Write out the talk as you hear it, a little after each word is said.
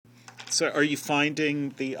So are you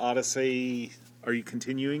finding the Odyssey, are you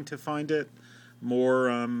continuing to find it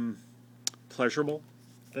more pleasurable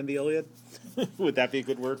than the Iliad? Would that be a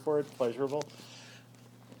good word for it? Pleasurable?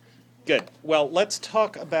 Good. Well, let's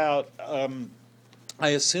talk about, I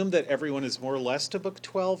assume that everyone is more or less to book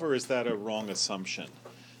 12, or is that a wrong assumption?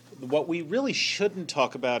 What we really shouldn't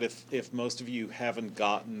talk about, if most of you haven't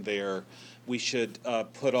gotten there, we should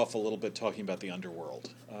put off a little bit talking about the underworld.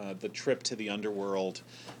 The trip to the underworld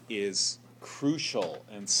is crucial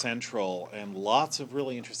and central, and lots of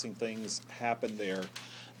really interesting things happen there.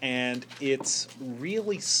 And it's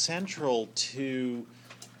really central to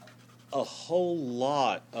a whole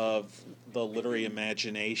lot of the literary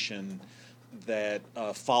imagination that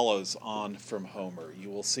follows on from Homer. You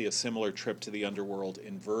will see a similar trip to the underworld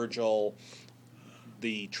in Virgil.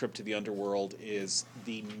 The trip to the underworld is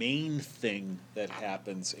the main thing that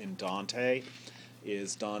happens in Dante.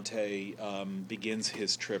 Dante begins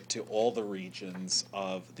his trip to all the regions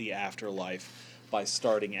of the afterlife by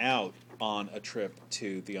starting out on a trip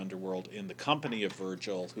to the underworld in the company of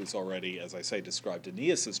Virgil, who's already, as I say, described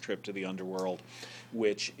Aeneas's trip to the underworld,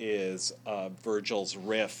 which is Virgil's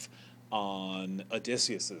riff on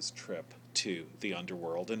Odysseus's trip to the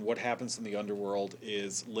underworld. And what happens in the underworld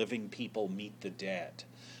is living people meet the dead.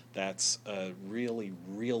 That's a really,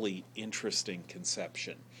 really interesting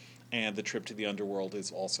conception. And the trip to the underworld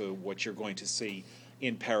is also what you're going to see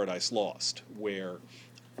in Paradise Lost, where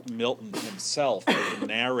Milton himself, the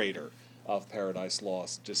narrator of Paradise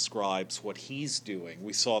Lost, describes what he's doing.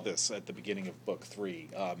 We saw this at the beginning of Book 3,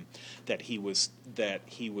 that he was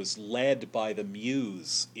led by the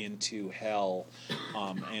Muse into hell,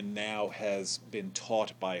 and now has been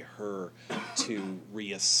taught by her to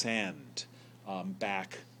reascend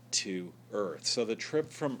back to Earth. So the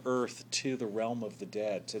trip from Earth to the realm of the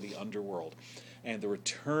dead, to the underworld, and the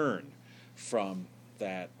return from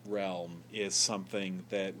that realm is something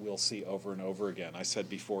that we'll see over and over again. I said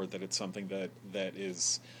before that it's something that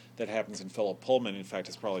happens in Philip Pullman. In fact,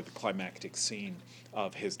 it's probably the climactic scene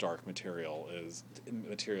of his Dark Materials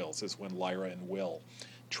is when Lyra and Will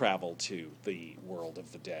travel to the world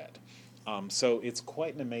of the dead. So it's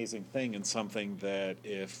quite an amazing thing, and something that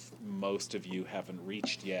if most of you haven't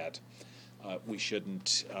reached yet, we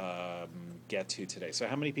shouldn't get to today. So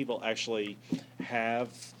how many people actually have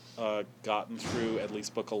gotten through at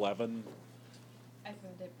least book 11? I've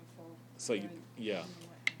read it before. So yeah.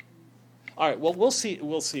 All right. Well, we'll see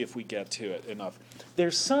if we get to it enough.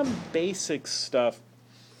 There's some basic stuff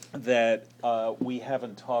that we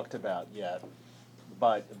haven't talked about yet,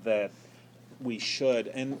 but that we should.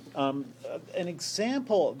 And an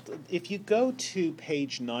example, if you go to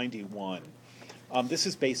page 91, this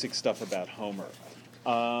is basic stuff about Homer.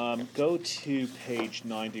 Go to page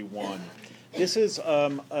 91. This is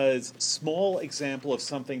a small example of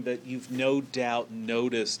something that you've no doubt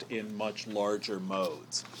noticed in much larger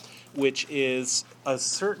modes, which is a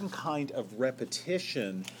certain kind of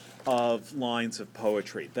repetition of lines of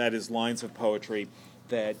poetry. That is, lines of poetry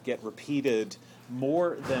that get repeated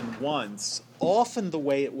more than once. Often the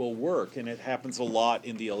way it will work, and it happens a lot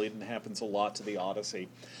in the Iliad and happens a lot to the Odyssey,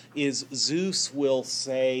 is Zeus will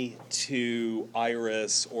say to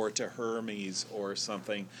Iris or to Hermes or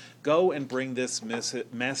something, go and bring this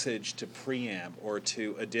message to Priam or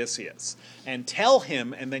to Odysseus, and tell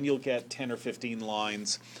him, and then you'll get 10 or 15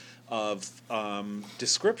 lines of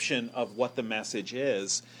description of what the message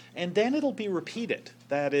is, and then it'll be repeated.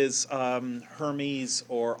 That is, Hermes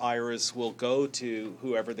or Iris will go to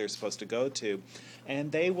whoever they're supposed to go to, and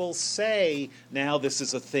they will say, now this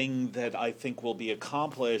is a thing that I think will be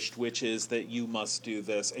accomplished, which is that you must do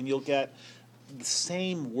this, and you'll get the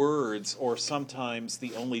same words, or sometimes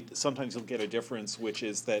you'll get a difference, which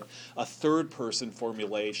is that a third person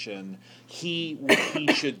formulation, he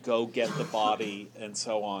should go get the body, and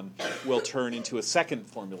so on, will turn into a second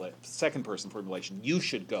person formulation. You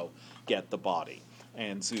should go get the body,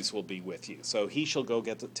 and Zeus will be with you. So he shall go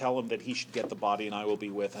tell him that he should get the body, and I will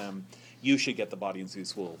be with him. You should get the body, and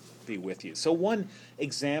Zeus will be with you. So one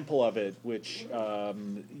example of it, which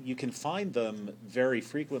you can find them very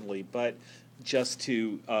frequently, but just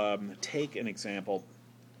to take an example,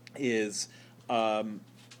 is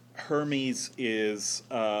Hermes is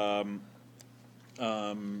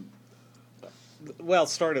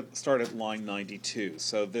start at line 92.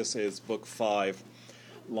 So this is book 5,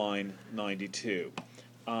 line 92.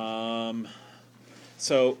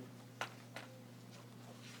 So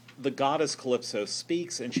the goddess Kalypso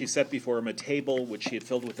speaks, and she set before him a table which she had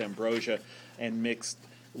filled with ambrosia and mixed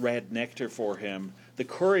red nectar for him. The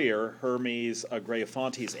courier, Hermes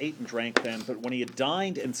Agreophontes, ate and drank then, but when he had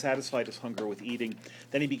dined and satisfied his hunger with eating,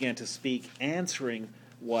 then he began to speak, answering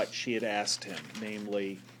what she had asked him,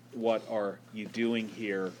 namely, what are you doing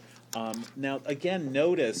here? Now, again,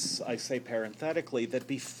 notice, I say parenthetically, that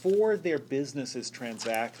before their business is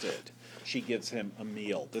transacted, she gives him a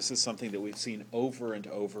meal. This is something that we've seen over and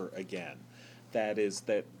over again. That is,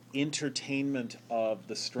 that entertainment of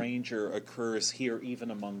the stranger occurs here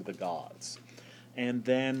even among the gods. And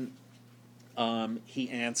then he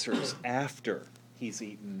answers after he's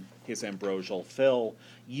eaten his ambrosial fill,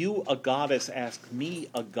 "You, a goddess, ask me,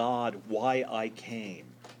 a god, why I came.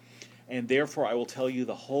 And therefore I will tell you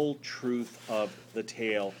the whole truth of the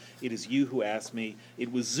tale. It is you who asked me.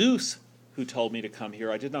 It was Zeus who told me to come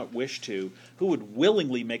here. I did not wish to. Who would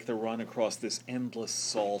willingly make the run across this endless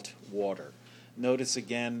salt water?" Notice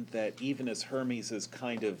again that even as Hermes is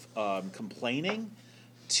kind of complaining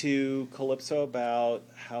to Kalypso about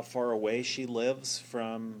how far away she lives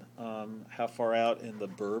from how far out in the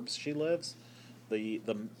burbs she lives, the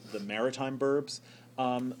maritime burbs,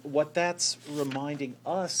 what that's reminding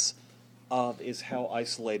us of is how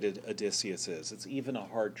isolated Odysseus is. It's even a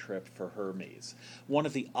hard trip for Hermes. One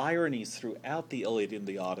of the ironies throughout the Iliad and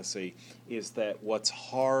the Odyssey is that what's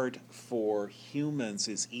hard for humans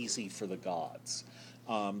is easy for the gods.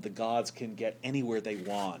 The gods can get anywhere they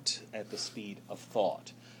want at the speed of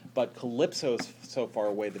thought. But Kalypso is so far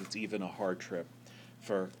away that it's even a hard trip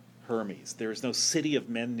for Hermes. There is no city of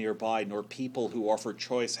men nearby, nor people who offer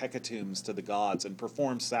choice hecatombs to the gods and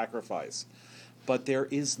perform sacrifice. But there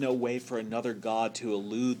is no way for another god to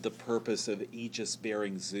elude the purpose of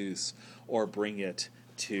aegis-bearing Zeus or bring it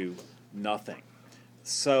to nothing.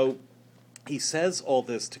 So he says all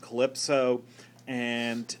this to Kalypso,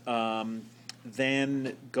 and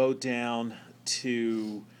then go down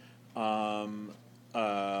to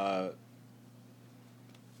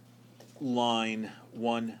line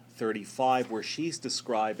 135, where she's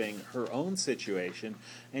describing her own situation,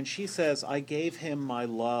 and she says, "I gave him my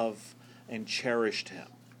love and cherished him.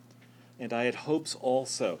 And I had hopes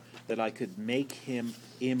also that I could make him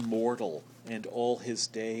immortal and all his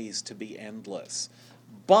days to be endless.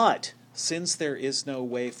 But since there is no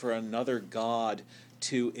way for another god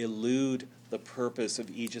to elude the purpose of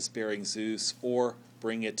aegis-bearing Zeus or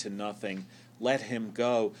bring it to nothing, let him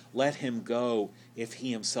go. Let him go if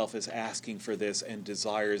he himself is asking for this and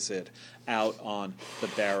desires it out on the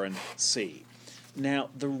barren sea." Now,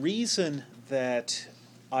 the reason that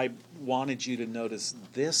I wanted you to notice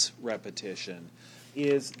this repetition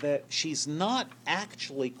is that she's not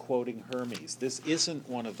actually quoting Hermes. This isn't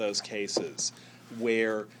one of those cases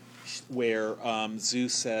where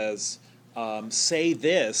Zeus says, "Say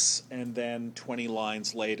this," and then 20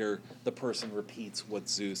 lines later, the person repeats what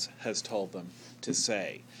Zeus has told them to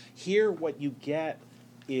say. Here, what you get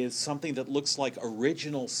is something that looks like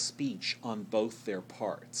original speech on both their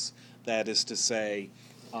parts. That is to say,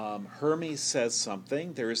 Hermes says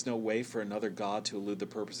something, "There is no way for another god to elude the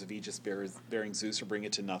purpose of aegis-bearing Zeus or bring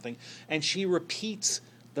it to nothing," and she repeats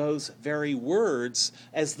those very words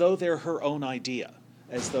as though they're her own idea,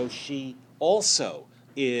 as though she also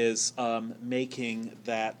is making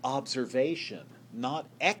that observation, not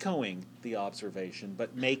echoing the observation,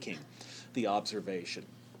 but making the observation.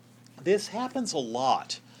 This happens a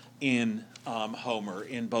lot in Homer,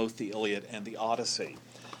 in both the Iliad and the Odyssey.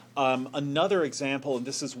 Another example, and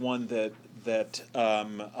this is one that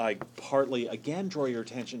I partly again draw your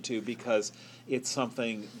attention to because it's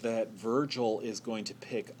something that Virgil is going to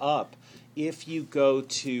pick up. If you go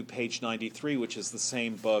to page 93, which is the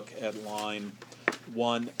same book, at line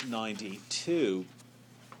 192,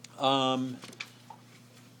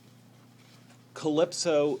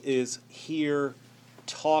 Kalypso is here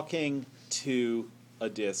talking to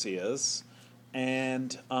Odysseus,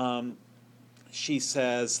 and she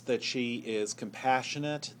says that she is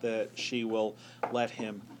compassionate, that she will let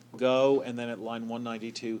him go, and then at line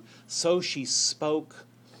 192, "So she spoke,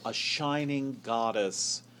 a shining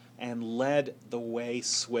goddess, and led the way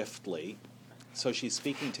swiftly." So she's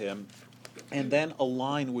speaking to him. And then a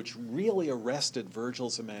line which really arrested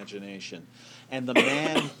Virgil's imagination. "And the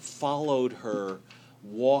man followed her,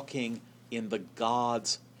 walking in the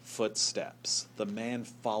god's footsteps." The man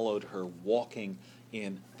followed her, walking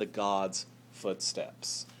in the god's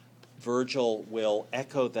footsteps. Virgil will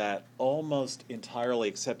echo that almost entirely,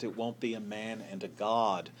 except it won't be a man and a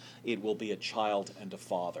god. It will be a child and a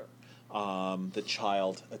father. The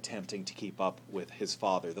child attempting to keep up with his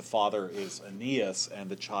father. The father is Aeneas, and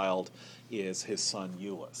the child is his son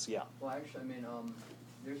Iulus. Yeah. Well, actually,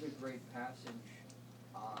 there's a great passage,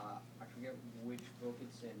 I forget which book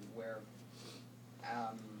it's in, where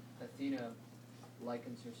Athena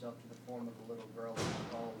likens herself to the form of a little girl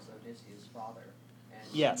and calls Odysseus father, and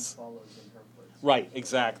Yes. he follows in her footsteps. Right,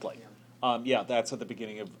 exactly. Yeah. Yeah, that's at the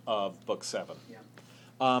beginning of Book 7. Yeah.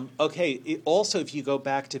 Also, if you go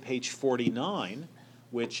back to page 49,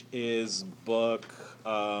 which is Book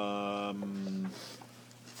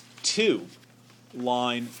 2,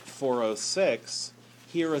 line 406,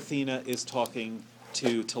 here Athena is talking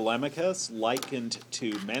to Telemachus, likened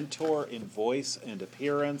to Mentor in voice and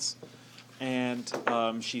appearance. And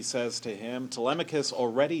she says to him, Telemachus,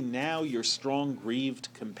 already now your strong grieved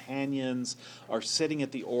companions are sitting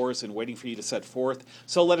at the oars and waiting for you to set forth.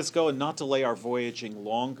 So let us go and not delay our voyaging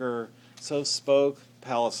longer. So spoke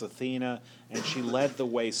Pallas Athena, and she led the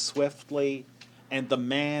way swiftly, and the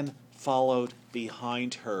man followed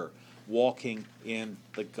behind her, walking in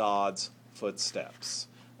the god's footsteps.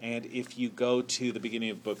 And if you go to the beginning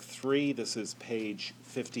of Book 3, this is page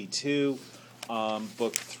 52,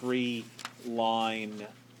 Book 3, line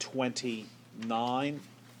 29.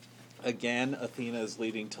 Again, Athena is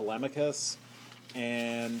leading Telemachus,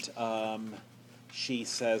 and she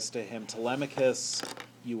says to him, Telemachus,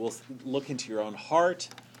 you will look into your own heart,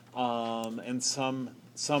 and some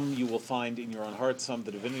you will find in your own heart, some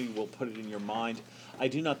the divinity will put it in your mind. I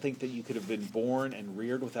do not think that you could have been born and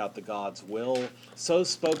reared without the god's will. So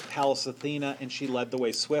spoke Pallas Athena, and she led the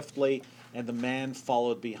way swiftly, and the man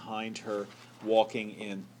followed behind her, walking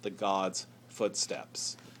in the god's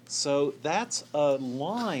footsteps. So that's a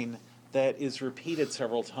line that is repeated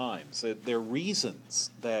several times. There are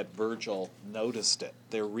reasons that Virgil noticed it.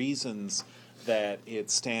 There are reasons that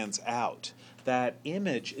it stands out. That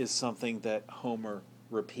image is something that Homer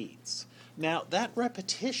repeats. Now, that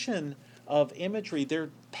repetition of imagery, there are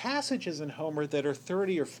passages in Homer that are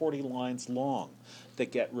 30 or 40 lines long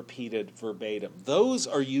that get repeated verbatim. Those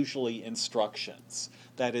are usually instructions.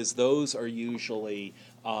 That is, those are usually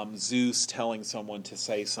Zeus telling someone to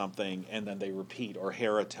say something and then they repeat, or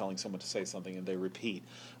Hera telling someone to say something and they repeat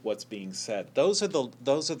what's being said. Those are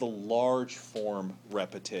the large form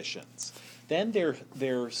repetitions. Then there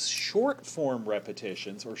are short form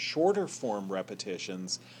repetitions or shorter form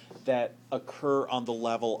repetitions that occur on the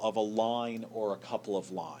level of a line or a couple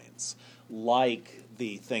of lines, like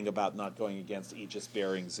the thing about not going against Aegis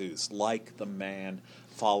bearing Zeus, like the man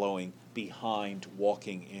following behind,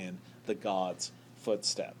 walking in the god's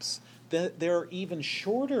footsteps. There are even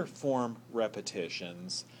shorter form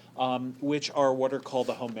repetitions, which are what are called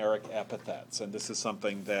the Homeric epithets, and this is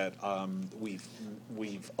something that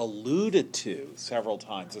we've alluded to several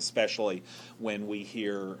times, especially when we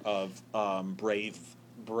hear of the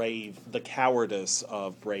cowardice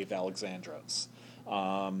of brave Alexandros,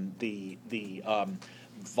 the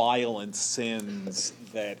violent sins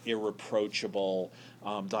that irreproachable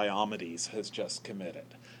Diomedes has just committed.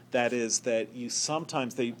 That is, that you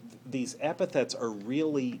sometimes these epithets are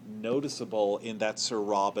really noticeable in that Sir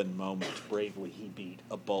Robin moment, bravely he beat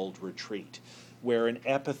a bold retreat, where an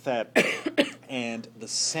epithet and the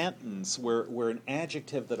sentence, where an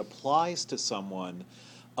adjective that applies to someone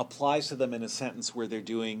applies to them in a sentence where they're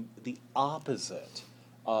doing the opposite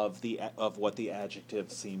of what the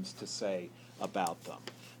adjective seems to say about them.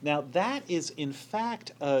 Now, that is, in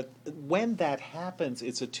fact, when that happens,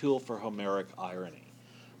 it's a tool for Homeric irony.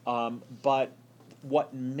 But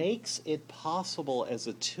what makes it possible as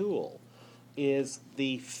a tool is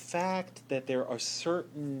the fact that there are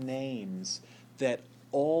certain names that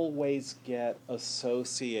always get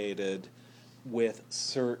associated with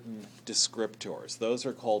certain descriptors. Those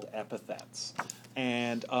are called epithets.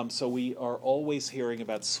 And so we are always hearing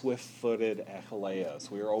about swift-footed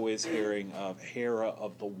Achilleus. We are always hearing of Hera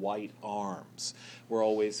of the white arms. We're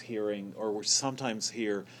always hearing, or we sometimes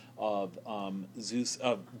hear of Zeus,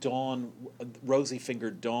 of Dawn,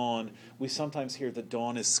 rosy-fingered Dawn. We sometimes hear that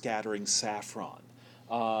Dawn is scattering saffron.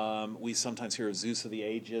 We sometimes hear of Zeus of the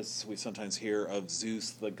Aegis. We sometimes hear of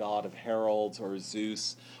Zeus, the god of heralds, or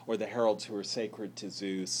Zeus, or the heralds who are sacred to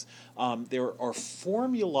Zeus. There are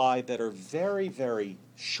formulae that are very, very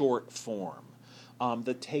short form,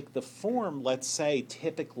 that take the form, let's say,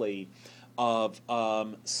 typically of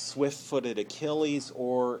swift-footed Achilles,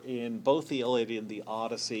 or in both the Iliad and the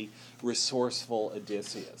Odyssey, resourceful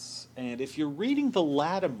Odysseus. And if you're reading the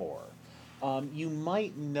Lattimore, you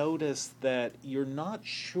might notice that you're not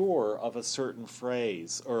sure of a certain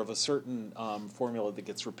phrase or of a certain formula that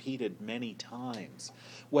gets repeated many times,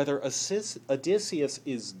 whether Odysseus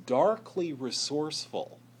is darkly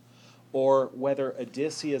resourceful, or whether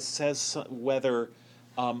Odysseus says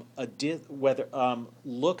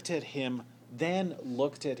looked at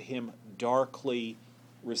him darkly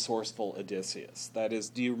resourceful Odysseus. That is,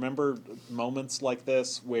 do you remember moments like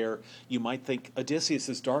this where you might think Odysseus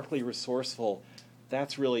is darkly resourceful?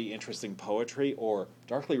 That's really interesting poetry. Or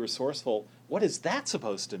darkly resourceful, what is that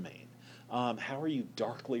supposed to mean? How are you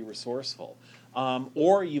darkly resourceful?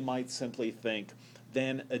 Or you might simply think,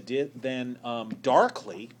 then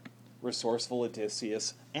darkly resourceful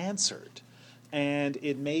Odysseus answered. And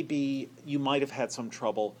it may be you might have had some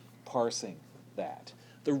trouble parsing that.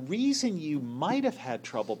 The reason you might have had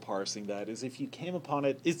trouble parsing that is if you came upon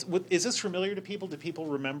it. Is this familiar to people? Do people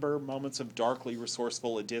remember moments of darkly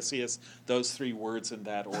resourceful Odysseus? Those three words in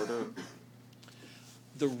that order?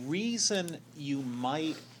 The reason you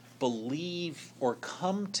might believe or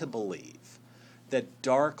come to believe that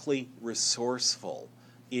darkly resourceful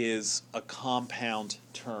is a compound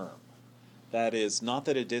term. That is, not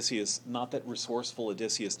that resourceful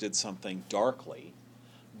Odysseus did something darkly,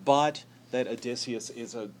 but that Odysseus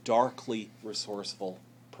is a darkly resourceful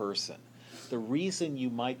person. The reason you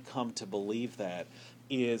might come to believe that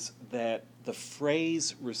is that the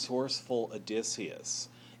phrase resourceful Odysseus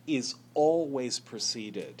is always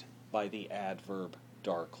preceded by the adverb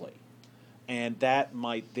darkly. And that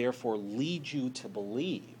might therefore lead you to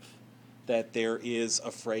believe that there is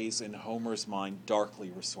a phrase in Homer's mind, darkly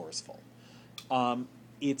resourceful.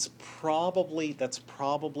 That's probably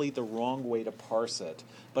the wrong way to parse it,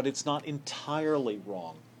 but it's not entirely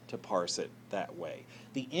wrong to parse it that way.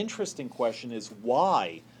 The interesting question is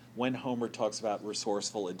why, when Homer talks about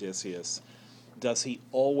resourceful Odysseus, does he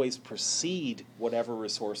always precede whatever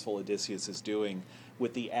resourceful Odysseus is doing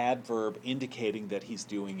with the adverb indicating that he's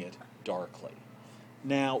doing it darkly?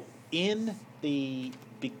 Now, in the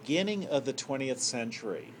beginning of the 20th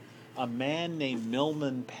century, a man named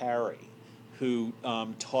Milman Parry, who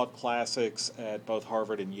taught classics at both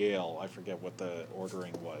Harvard and Yale, I forget what the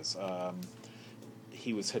ordering was.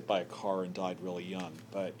 He was hit by a car and died really young,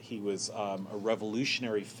 but he was a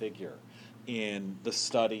revolutionary figure in the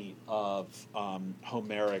study of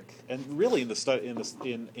Homeric, and really in the study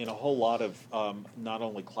in a whole lot of not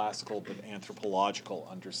only classical but anthropological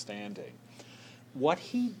understanding. What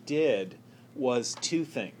he did was two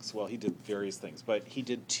things. Well, he did various things, but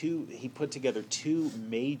he put together two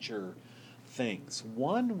major things.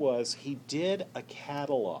 One was he did a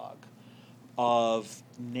catalog of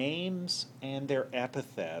names and their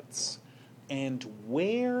epithets and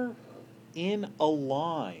where in a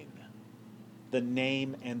line the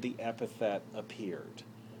name and the epithet appeared,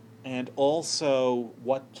 and also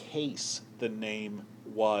what case the name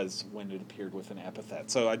was when it appeared with an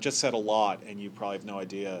epithet. So I just said a lot, and you probably have no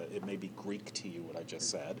idea. It may be Greek to you, what I just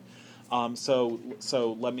said.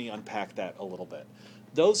 So let me unpack that a little bit.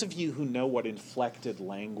 Those of you who know what inflected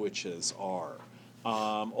languages are,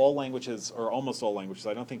 all languages, or almost all languages,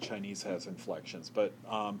 I don't think Chinese has inflections, but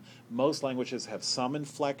most languages have some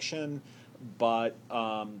inflection, but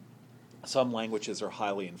some languages are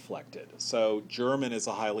highly inflected. So German is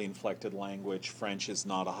a highly inflected language, French is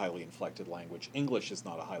not a highly inflected language, English is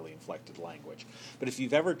not a highly inflected language. But if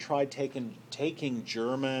you've ever tried taking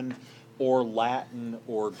German or Latin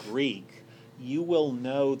or Greek, you will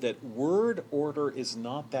know that word order is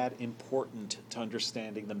not that important to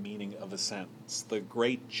understanding the meaning of a sentence. The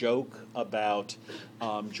great joke about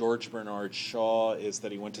George Bernard Shaw is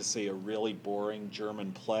that he went to see a really boring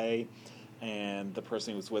German play, and the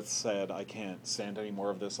person he was with said, "I can't stand any more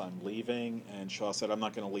of this, I'm leaving." And Shaw said, "I'm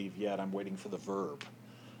not going to leave yet, I'm waiting for the verb."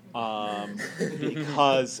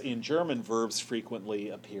 Because in German, verbs frequently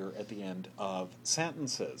appear at the end of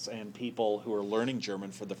sentences, and people who are learning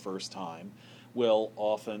German for the first time will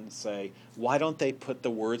often say, "Why don't they put the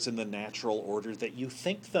words in the natural order that you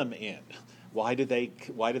think them in? Why do they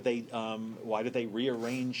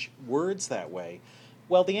rearrange words that way?"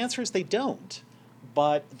 Well, the answer is they don't.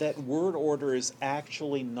 But that word order is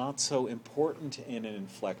actually not so important in an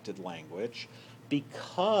inflected language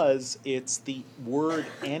because it's the word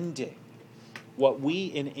ending. What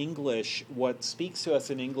speaks to us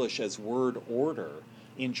in English as word order,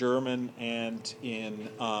 in German and in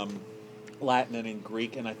Latin and in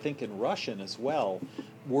Greek, and I think in Russian as well,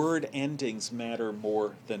 word endings matter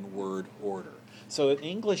more than word order. So in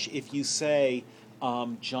English, if you say,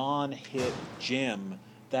 John hit Jim,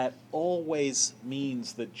 that always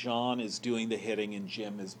means that John is doing the hitting and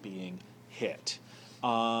Jim is being hit.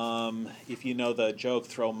 If you know the joke,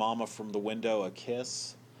 throw mama from the window a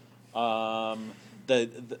kiss, the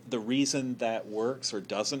reason that works or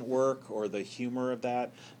doesn't work, or the humor of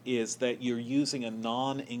that, is that you're using a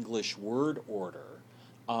non-English word order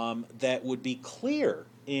that would be clear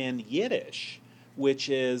in Yiddish, which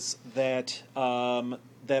is that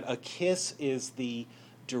a kiss is the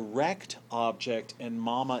direct object and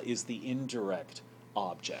mama is the indirect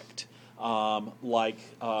object.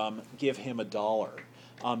 Give him $1.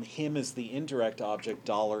 Him is the indirect object,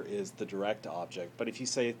 dollar is the direct object. But if you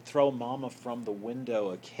say throw mama from the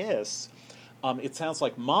window a kiss, it sounds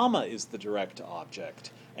like mama is the direct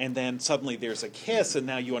object, and then suddenly there's a kiss, and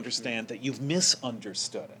now you understand that you've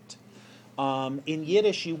misunderstood it. In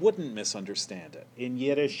Yiddish, you wouldn't misunderstand it. In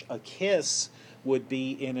Yiddish, a kiss would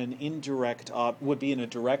be in an would be in a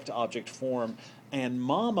direct object form, and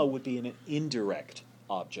mama would be in an indirect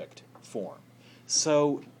object form.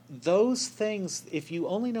 So those things, if you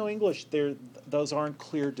only know English, those aren't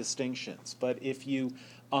clear distinctions. But if you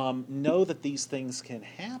know that these things can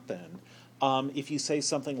happen, if you say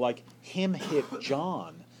something like "him hit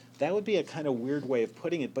John," that would be a kind of weird way of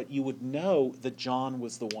putting it, but you would know that John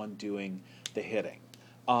was the one doing the hitting.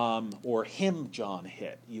 Or him John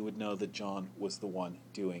hit, you would know that John was the one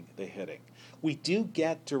doing the hitting. We do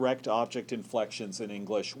get direct object inflections in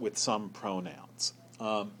English with some pronouns.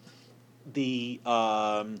 The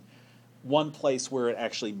one place where it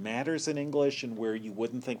actually matters in English and where you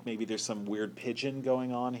wouldn't think maybe there's some weird pidgin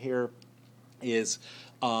going on here is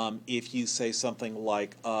if you say something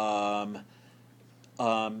like,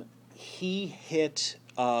 he hit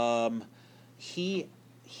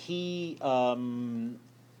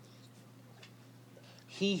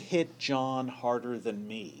John harder than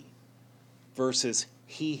me versus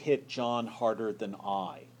he hit John harder than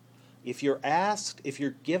I. If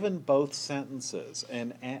you're given both sentences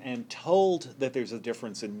and told that there's a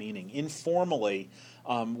difference in meaning, informally,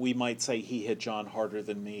 we might say he hit John harder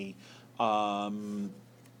than me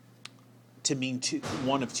to mean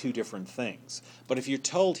one of two different things. But if you're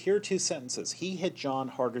told, here are two sentences, he hit John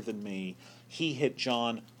harder than me, he hit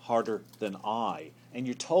John harder than I, and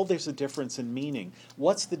you're told there's a difference in meaning,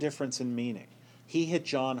 what's the difference in meaning? He hit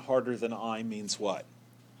John harder than I means what?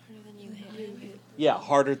 Harder than you hit him. Yeah,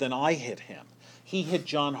 harder than I hit him. He hit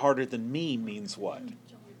John harder than me means what?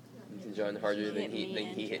 John harder than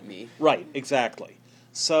he hit me. Right, exactly.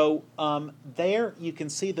 So there you can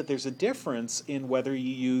see that there's a difference in whether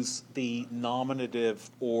you use the nominative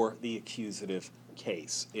or the accusative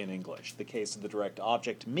case in English. The case of the direct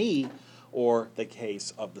object, me, or the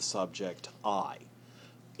case of the subject, I.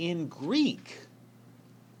 In Greek,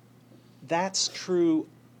 that's true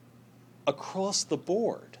across the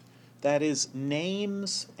board. That is,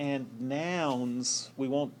 names and nouns,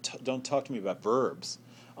 don't talk to me about verbs,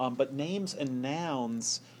 but names and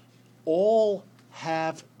nouns all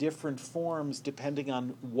have different forms depending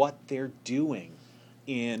on what they're doing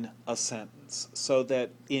in a sentence. So that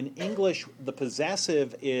in English, the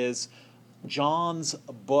possessive is John's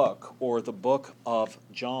book, or the book of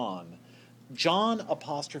John. John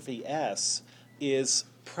apostrophe S is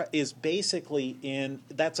basically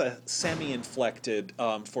that's a semi-inflected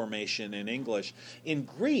formation in English. In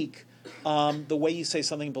Greek, the way you say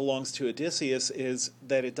something belongs to Odysseus is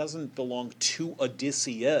that it doesn't belong to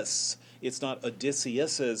Odysseus. It's not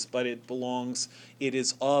Odysseus's, but it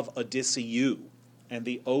is of Odysseus. And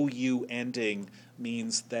the OU ending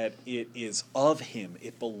means that it is of him.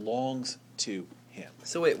 It belongs to him.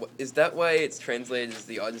 So wait, is that why it's translated as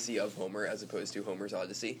the Odyssey of Homer as opposed to Homer's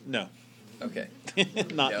Odyssey? No. Okay.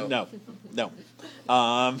 No.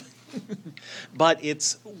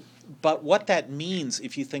 But what that means,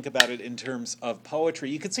 if you think about it in terms of poetry,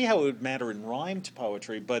 you can see how it would matter in rhymed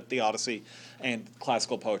poetry, but the Odyssey and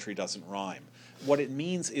classical poetry doesn't rhyme. What it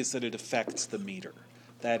means is that it affects the meter.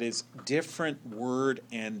 That is, different word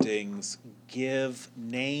endings give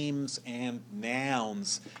names and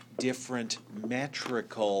nouns different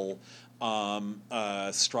metrical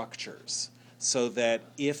structures. So that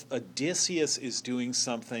if Odysseus is doing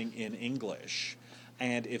something in English,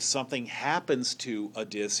 and if something happens to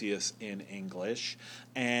Odysseus in English,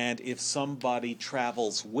 and if somebody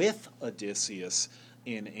travels with Odysseus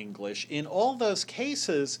in English, in all those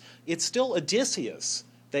cases, it's still Odysseus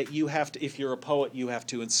that you have to, if you're a poet, you have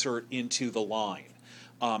to insert into the line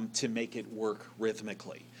to make it work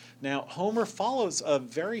rhythmically. Now, Homer follows a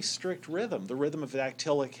very strict rhythm, the rhythm of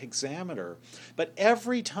dactylic hexameter, but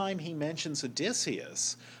every time he mentions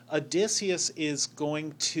Odysseus, Odysseus is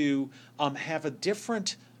going to have a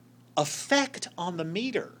different effect on the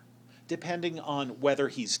meter, depending on whether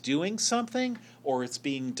he's doing something, or it's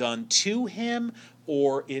being done to him,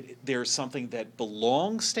 or there's something that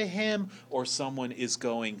belongs to him, or someone is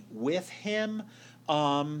going with him,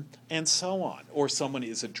 and so on, or someone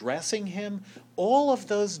is addressing him. All of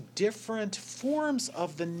those different forms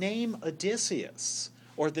of the name Odysseus,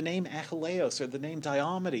 or the name Achilleus, or the name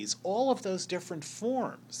Diomedes, all of those different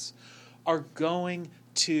forms are going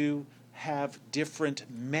to have different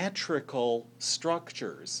metrical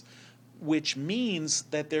structures, which means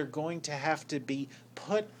that they're going to have to be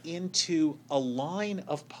put into a line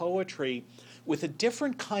of poetry with a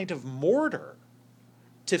different kind of mortar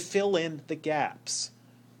to fill in the gaps.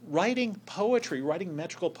 writing poetry, writing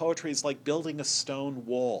metrical poetry is like building a stone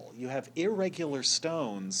wall. You have irregular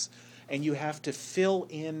stones, and you have to fill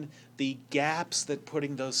in the gaps that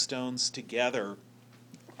putting those stones together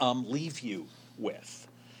leave you with.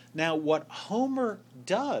 Now, what Homer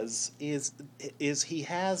does is he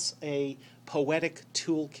has a poetic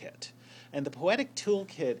toolkit. And the poetic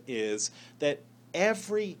toolkit is that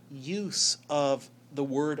every use of the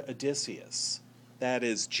word Odysseus, that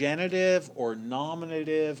is genitive or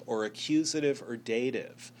nominative or accusative or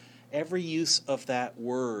dative, every use of that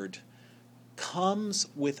word comes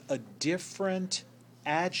with a different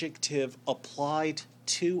adjective applied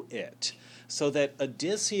to it, so that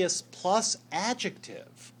Odysseus plus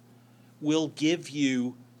adjective will give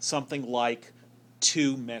you something like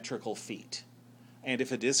 2 metrical feet. And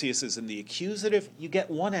if Odysseus is in the accusative, you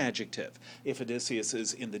get 1 adjective. If Odysseus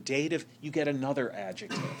is in the dative, you get another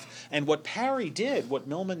adjective. And what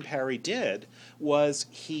Milman Parry did, was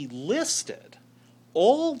he listed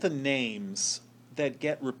all the names that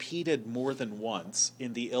get repeated more than once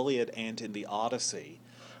in the Iliad and in the Odyssey,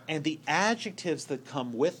 and the adjectives that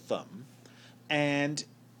come with them, and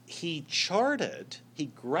he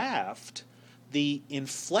graphed the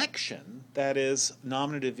inflection, that is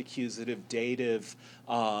nominative, accusative, dative,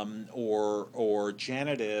 or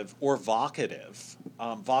genitive, or vocative.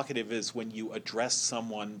 Vocative is when you address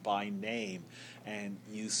someone by name and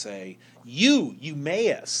you say, "You,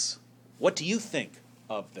 Eumaeus, what do you think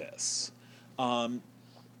of this?"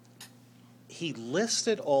 He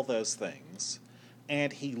listed all those things,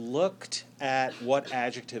 and he looked at what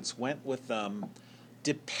adjectives went with them,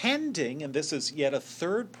 depending, and this is yet a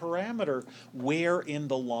third parameter, where in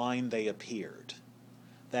the line they appeared.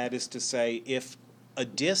 That is to say, if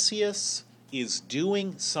Odysseus is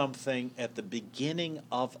doing something at the beginning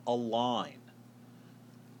of a line,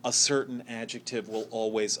 a certain adjective will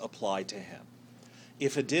always apply to him.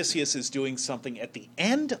 If Odysseus is doing something at the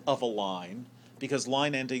end of a line, because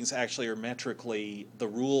line endings actually are metrically, the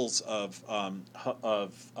rules of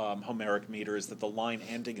Homeric meter is that the line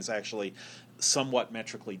ending is actually somewhat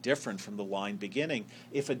metrically different from the line beginning.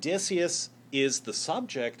 If Odysseus is the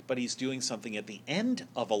subject, but he's doing something at the end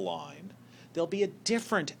of a line, there'll be a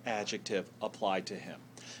different adjective applied to him.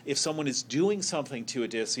 If someone is doing something to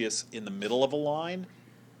Odysseus in the middle of a line,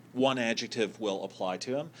 1 adjective will apply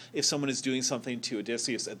to him. If someone is doing something to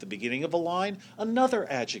Odysseus at the beginning of a line, another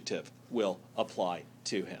adjective will apply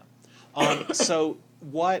to him. So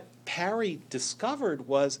what Parry discovered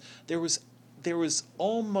was there was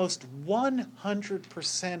almost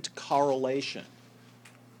 100% correlation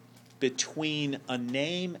between a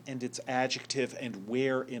name and its adjective and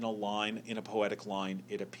where in a line, in a poetic line,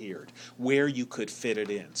 it appeared, where you could fit it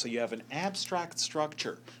in. So you have an abstract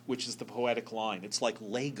structure, which is the poetic line. It's like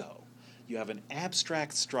Lego. You have an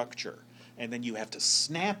abstract structure, and then you have to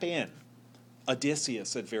snap in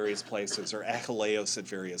Odysseus at various places or Achilleus at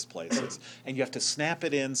various places, and you have to snap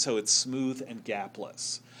it in so it's smooth and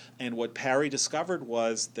gapless. And what Parry discovered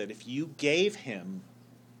was that if you gave him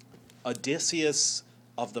Odysseus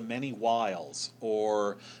of the many wiles,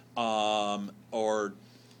 or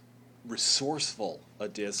resourceful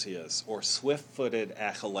Odysseus, or swift-footed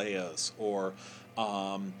Achilleus, or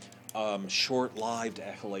short-lived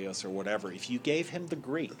Achilleus, or whatever, if you gave him the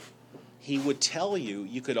Greek, he would tell you,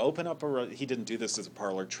 you could open up he didn't do this as a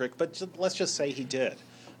parlor trick, but let's just say he did.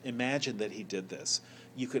 Imagine that he did this.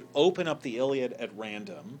 You could open up the Iliad at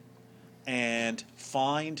random and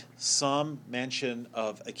find some mention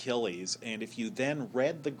of Achilles, and if you then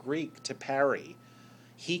read the Greek to Parry,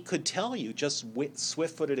 he could tell you, just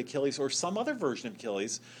swift-footed Achilles or some other version of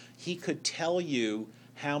Achilles, he could tell you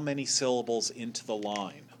how many syllables into the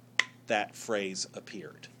line that phrase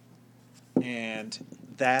appeared. And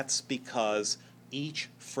that's because each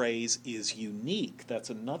phrase is unique.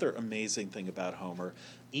 That's another amazing thing about Homer.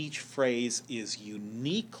 Each phrase is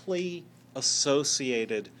uniquely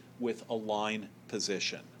associated with a line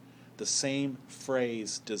position. The same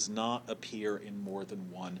phrase does not appear in more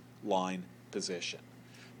than 1 line position.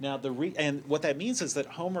 Now, and what that means is that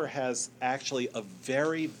Homer has actually a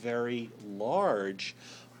very, very large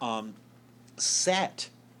set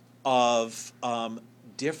of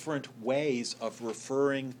different ways of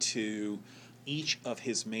referring to each of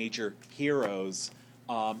his major heroes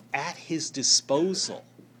at his disposal,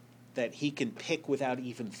 that he can pick without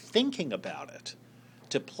even thinking about it,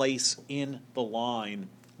 to place in the line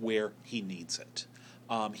where he needs it.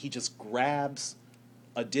 He just grabs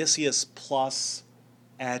Odysseus plus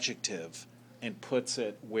adjective and puts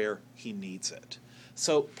it where he needs it.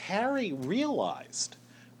 So Parry realized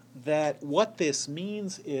that what this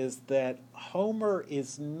means is that Homer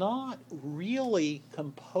is not really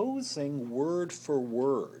composing word for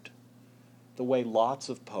word the way lots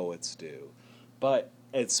of poets do, but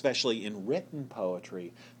especially in written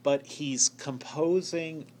poetry, but he's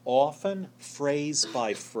composing often phrase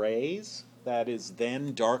by phrase. That is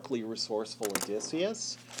then darkly resourceful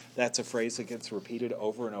Odysseus. That's a phrase that gets repeated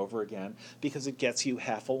over and over again because it gets you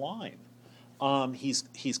half a line.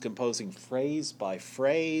 He's composing phrase by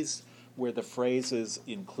phrase, where the phrases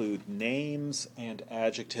include names and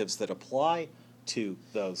adjectives that apply to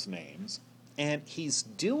those names. And he's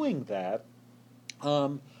doing that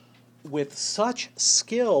with such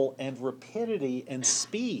skill and rapidity and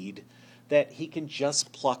speed that he can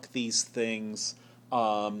just pluck these things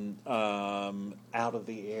out of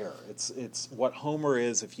the air. It's what Homer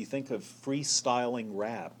is. If you think of freestyling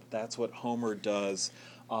rap, that's what Homer does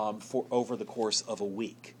for over the course of a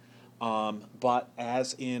week. But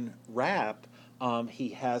as in rap, he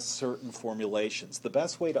has certain formulations. The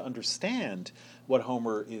best way to understand what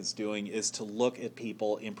Homer is doing is to look at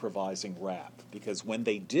people improvising rap, because when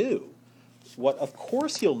they do, what of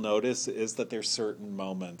course you'll notice is that there's certain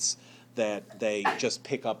moments that they just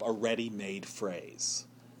pick up a ready-made phrase.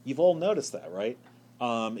 You've all noticed that, right?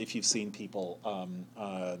 If you've seen people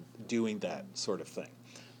doing that sort of thing.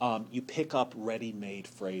 You pick up ready-made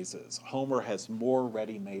phrases. Homer has more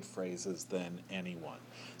ready-made phrases than anyone.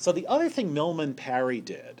 So the other thing Milman Parry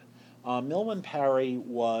did, Milman Parry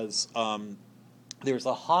was, there's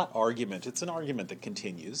a hot argument. It's an argument that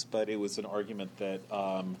continues, but it was an argument that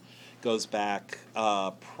goes back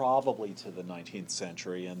probably to the 19th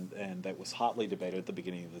century and that was hotly debated at the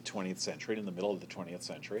beginning of the 20th century, in the middle of the 20th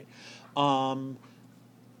century.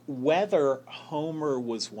 Whether Homer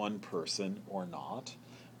was one person or not,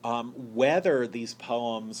 whether these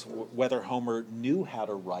poems, whether Homer knew how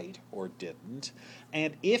to write or didn't,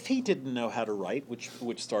 and if he didn't know how to write,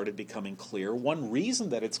 which started becoming clear, one reason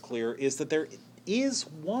that it's clear is that there is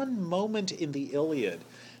one moment in the Iliad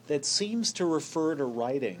that seems to refer to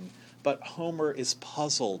writing, but Homer is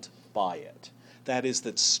puzzled by it. That is,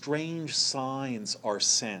 that strange signs are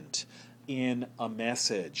sent in a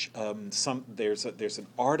message. There's an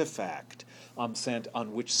artifact sent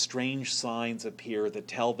on which strange signs appear that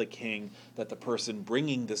tell the king that the person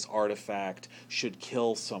bringing this artifact should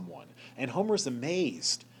kill someone. And Homer's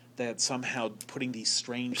amazed that somehow putting these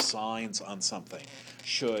strange signs on something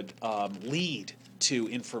should lead to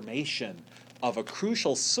information of a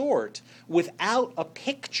crucial sort without a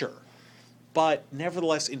picture. But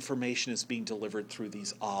nevertheless, information is being delivered through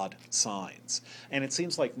these odd signs. And it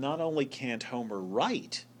seems like not only can't Homer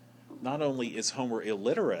write, not only is Homer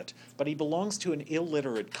illiterate, but he belongs to an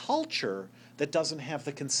illiterate culture that doesn't have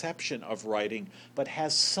the conception of writing, but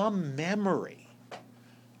has some memory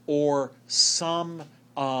or some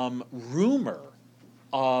rumor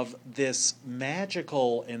of this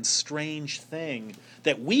magical and strange thing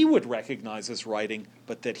that we would recognize as writing,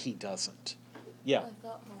 but that he doesn't. Yeah. I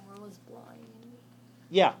thought Homer was blind.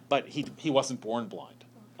 Yeah, but he wasn't born blind.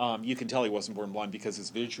 You can tell he wasn't born blind because his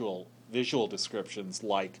visual descriptions,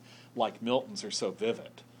 like Milton's, are so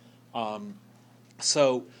vivid.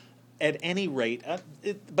 So, at any rate,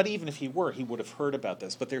 but even if he were, he would have heard about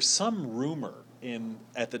this. But there's some rumor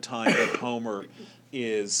at the time that Homer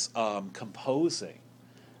is composing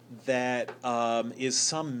that is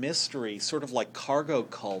some mystery, sort of like cargo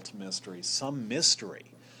cult mystery, some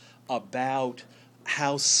mystery about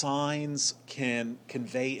how signs can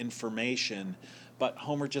convey information, but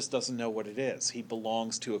Homer just doesn't know what it is. He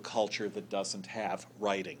belongs to a culture that doesn't have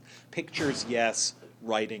writing. Pictures, yes.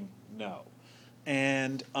 Writing, no.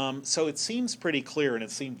 And so it seems pretty clear, and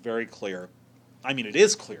it seemed very clear, I mean it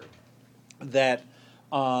is clear, that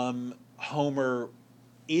Homer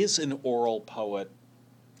is an oral poet,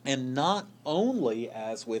 and not only,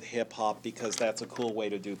 as with hip-hop, because that's a cool way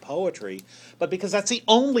to do poetry, but because that's the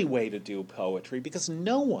only way to do poetry, because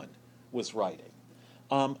no one was writing.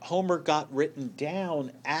 Homer got written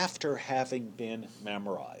down after having been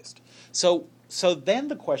memorized. So then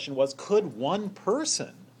the question was, could one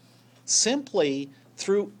person, simply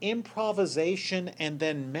through improvisation and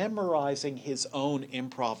then memorizing his own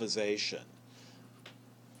improvisation,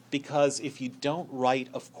 because if you don't write,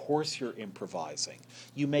 of course you're improvising.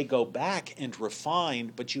 You may go back and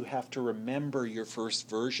refine, but you have to remember your first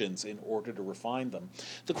versions in order to refine them.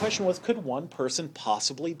 The question was, could one person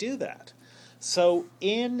possibly do that? So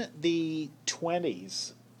in the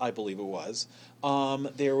 20s, I believe it was,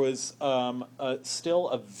 there was still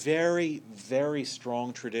a very, very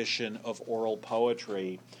strong tradition of oral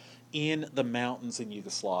poetry in the mountains in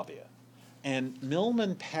Yugoslavia. And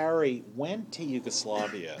Milman Parry went to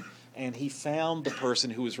Yugoslavia and he found the person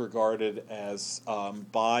who was regarded as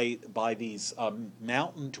by these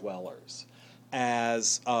mountain dwellers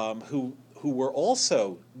as who were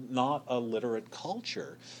also not a literate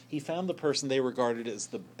culture. He found the person they regarded as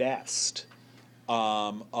the best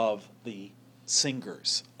of the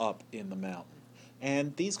singers up in the mountain.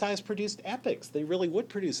 And these guys produced epics. They really would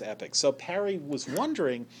produce epics. So Parry was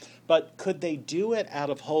wondering, but could they do it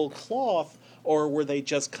out of whole cloth, or were they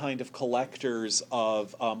just kind of collectors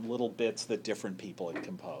of little bits that different people had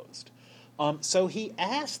composed? So he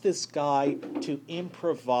asked this guy to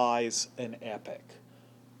improvise an epic.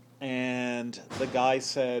 And the guy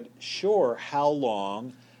said, sure, how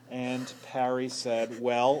long? And Parry said,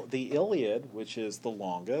 well, the Iliad, which is the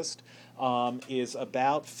longest, is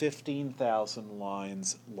about 15,000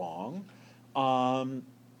 lines long. Or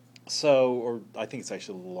I think it's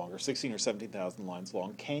actually a little longer, 16 or 17,000 lines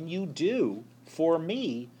long. Can you do for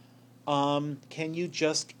me, can you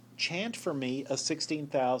just chant for me a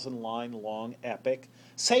 16,000 line long epic,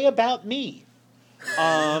 say about me?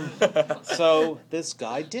 So this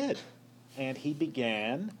guy did. And he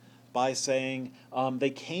began by saying,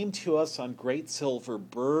 they came to us on great silver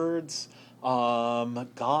birds,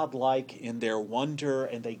 godlike in their wonder,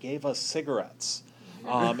 and they gave us cigarettes.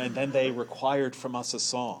 And then they required from us a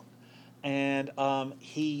song. And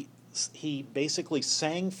he basically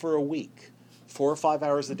sang for a week, 4 or 5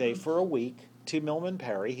 hours a day for a week, to Milman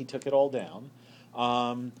Parry. He took it all down.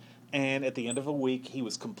 And at the end of a week, he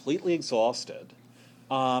was completely exhausted.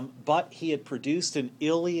 But he had produced an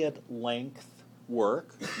Iliad-length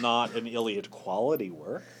work, not an Iliad-quality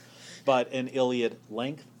work, but an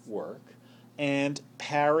Iliad-length work. And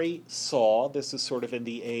Parry saw, this is sort of in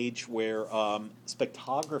the age where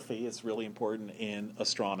spectrography is really important in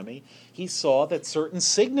astronomy, he saw that certain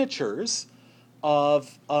signatures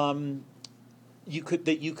of you could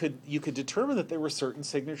determine that there were certain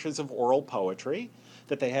signatures of oral poetry,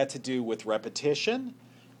 that they had to do with repetition,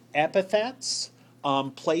 epithets,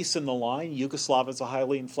 place in the line. Yugoslav is a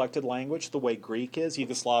highly inflected language, the way Greek is.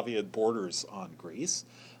 Yugoslavia borders on Greece.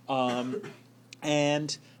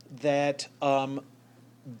 And that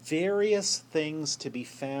various things to be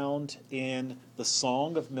found in the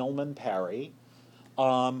Song of Milman Parry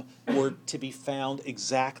were to be found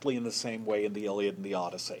exactly in the same way in the Iliad and the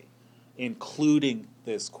Odyssey, including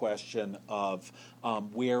this question of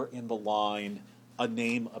where in the line a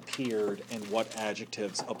name appeared and what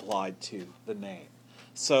adjectives applied to the name.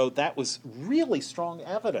 So that was really strong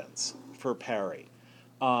evidence for Parry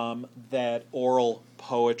that oral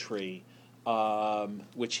poetry,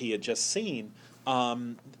 which he had just seen,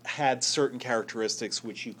 had certain characteristics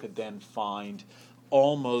which you could then find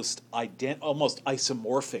almost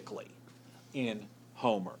isomorphically in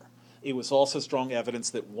Homer. It was also strong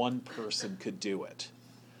evidence that one person could do it.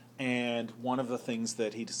 And one of the things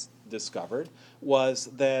that he discovered was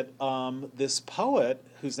that this poet,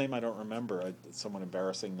 whose name I don't remember, it's somewhat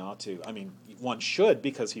embarrassing not to, I mean, one should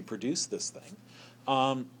because he produced this thing,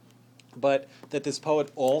 but that this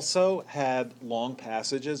poet also had long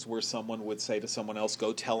passages where someone would say to someone else,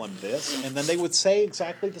 go tell him this, and then they would say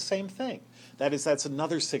exactly the same thing. That's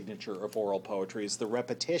another signature of oral poetry, is the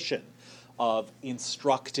repetition of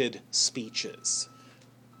instructed speeches.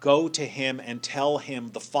 Go to him and tell him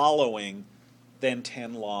the following, then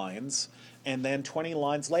 10 lines, and then 20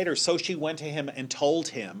 lines later, so she went to him and told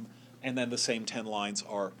him, and then the same 10 lines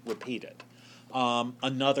are repeated.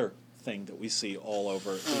 Another thing that we see all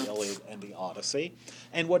over the Iliad and the Odyssey.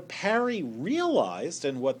 And what Parry realized,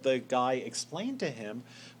 and what the guy explained to him,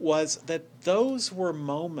 was that those were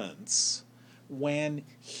moments when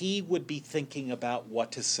he would be thinking about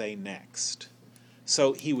what to say next.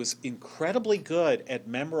 So he was incredibly good at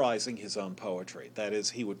memorizing his own poetry. That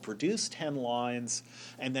is, he would produce 10 lines,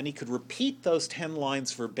 and then he could repeat those 10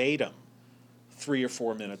 lines verbatim 3 or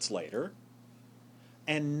 4 minutes later.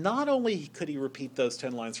 And not only could he repeat those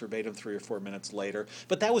 10 lines verbatim 3 or 4 minutes later,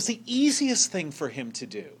 but that was the easiest thing for him to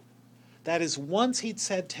do. That is, once he'd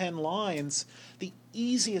said 10 lines, the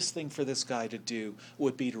easiest thing for this guy to do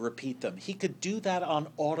would be to repeat them. He could do that on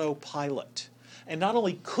autopilot. And not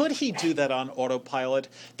only could he do that on autopilot,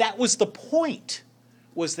 that was the point,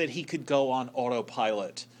 was that he could go on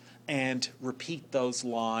autopilot and repeat those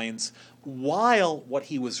lines while what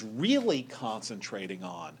he was really concentrating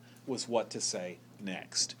on was what to say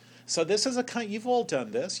next. So this is a kind, you've all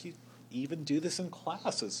done this, you even do this in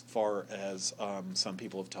class as far as some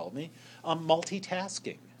people have told me,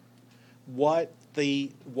 multitasking. What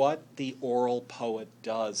the oral poet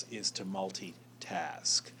does is to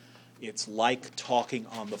multitask. It's like talking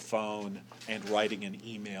on the phone and writing an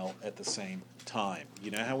email at the same time.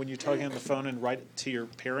 You know how when you're talking on the phone and write to your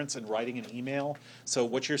parents and writing an email? So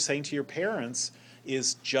what you're saying to your parents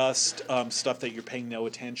is just stuff that you're paying no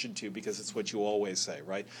attention to because it's what you always say,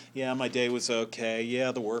 right? Yeah, my day was okay.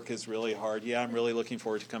 Yeah, the work is really hard. Yeah, I'm really looking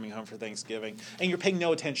forward to coming home for Thanksgiving. And you're paying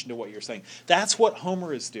no attention to what you're saying. That's what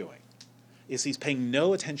Homer is doing, is he's paying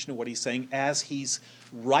no attention to what he's saying as he's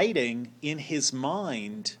writing in his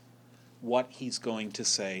mind what he's going to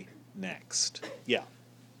say next. Yeah.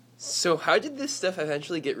 So how did this stuff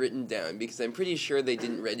eventually get written down? Because I'm pretty sure they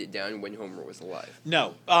didn't write it down when Homer was alive.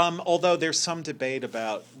 No, although there's some debate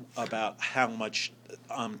about how much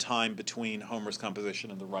time between Homer's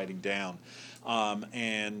composition and the writing down,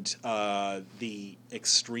 and the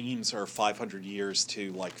extremes are 500 years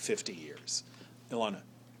to like 50 years. Ilana. Why are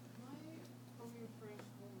you referring to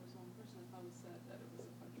Homer as one person? I thought it said that it was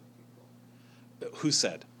a bunch of people. Who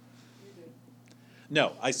said? You did.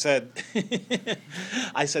 No, I said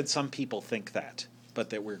I said some people think that, but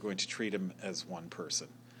that we're going to treat him as one person.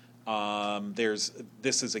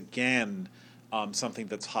 This is again something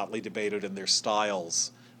that's hotly debated, and there's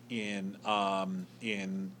styles in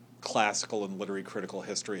classical and literary critical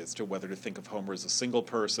history as to whether to think of Homer as a single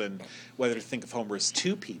person, whether to think of Homer as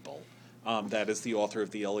two people. That is the author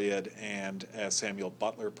of the Iliad, and as Samuel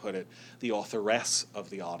Butler put it, the authoress of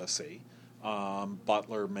the Odyssey.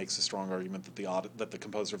 Butler makes a strong argument that the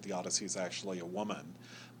composer of the Odyssey is actually a woman,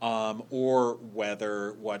 or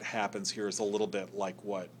whether what happens here is a little bit like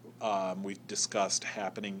what we've discussed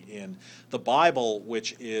happening in the Bible,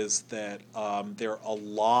 which is that there are a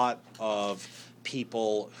lot of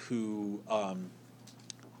people who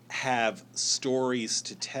have stories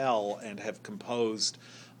to tell and have composed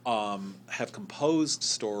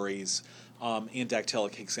stories in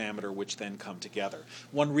dactylic hexameter, which then come together.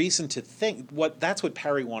 One reason to think that's what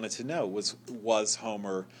Parry wanted to know was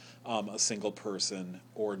Homer a single person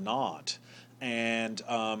or not, and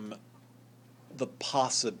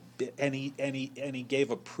he gave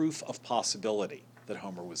a proof of possibility that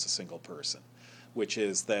Homer was a single person, which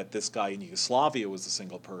is that this guy in Yugoslavia was a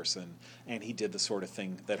single person, and he did the sort of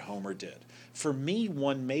thing that Homer did. For me,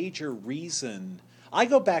 one major reason. I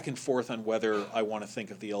go back and forth on whether I want to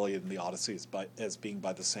think of the Iliad and the Odyssey as being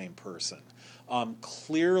by the same person.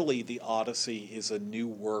 Clearly, the Odyssey is a new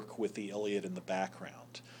work with the Iliad in the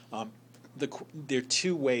background. There are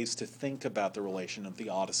two ways to think about the relation of the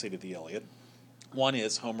Odyssey to the Iliad. One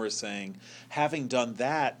is Homer is saying, having done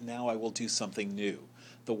that, now I will do something new.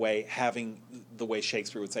 The way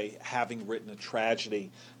Shakespeare would say, having written a tragedy,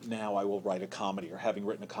 now I will write a comedy, or having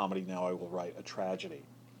written a comedy, now I will write a tragedy.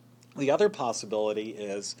 The other possibility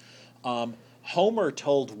is Homer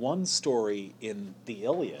told one story in the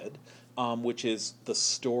Iliad, which is the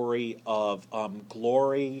story of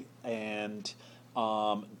glory and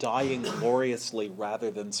dying gloriously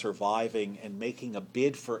rather than surviving and making a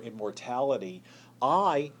bid for immortality.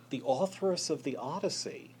 I, the authoress of the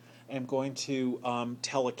Odyssey, am going to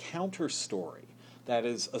tell a counter story. That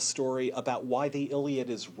is a story about why the Iliad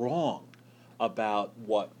is wrong about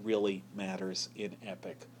what really matters in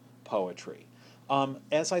epic poetry.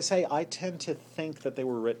 As I say, I tend to think that they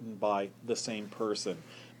were written by the same person,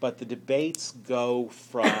 but the debates go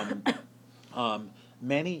from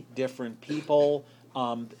many different people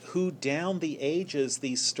who, down the ages,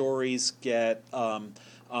 these stories get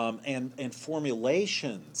and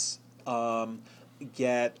formulations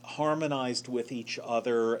get harmonized with each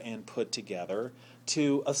other and put together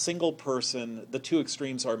to a single person. The two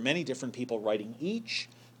extremes are many different people writing each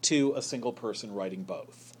to a single person writing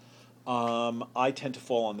both. I tend to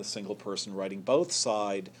fall on the single person writing both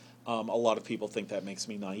side. A lot of people think that makes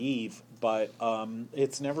me naive, but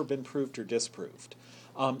it's never been proved or disproved.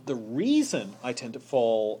 The reason I tend to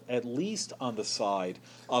fall at least on the side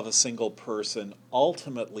of a single person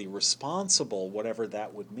ultimately responsible, whatever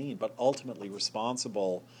that would mean, but ultimately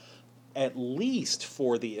responsible at least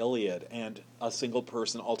for the Iliad, and a single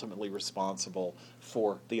person ultimately responsible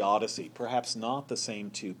for the Odyssey. Perhaps not the same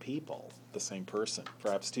two people, the same person,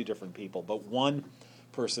 perhaps two different people, but one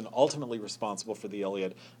person ultimately responsible for the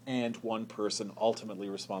Iliad and one person ultimately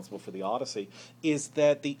responsible for the Odyssey, is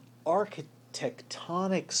that the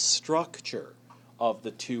architectonic structure of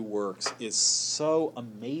the two works is so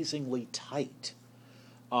amazingly tight.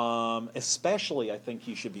 Especially, I think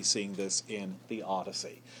you should be seeing this in the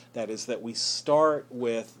Odyssey. That is, that we start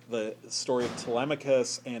with the story of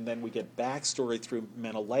Telemachus, and then we get backstory through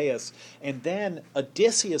Menelaus, and then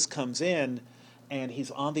Odysseus comes in, and he's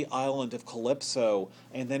on the island of Kalypso,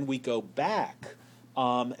 and then we go back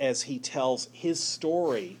as he tells his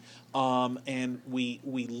story, and we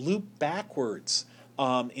loop backwards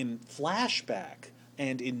in flashback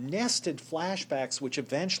and in nested flashbacks, which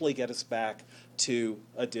eventually get us back to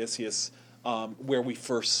Odysseus, where we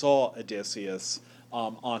first saw Odysseus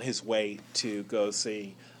on his way to go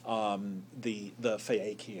see the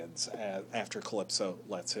Phaeacians after Kalypso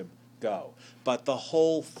lets him go. But the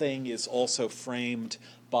whole thing is also framed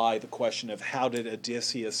by the question of how did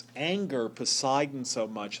Odysseus anger Poseidon so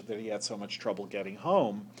much that he had so much trouble getting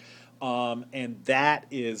home. And that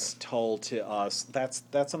is told to us,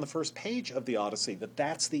 that's on the first page of the Odyssey,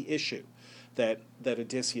 that's the issue, that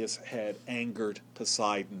Odysseus had angered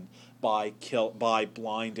Poseidon by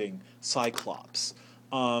blinding Cyclops,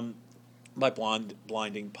 by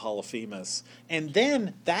blinding Polyphemus. And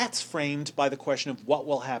then that's framed by the question of what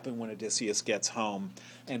will happen when Odysseus gets home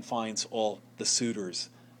and finds all the suitors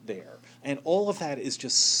there. And all of that is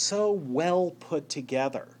just so well put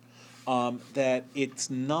together that it's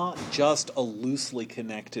not just a loosely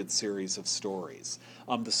connected series of stories.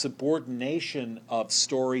 The subordination of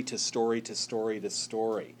story to story to story to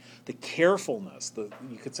story, the carefulness,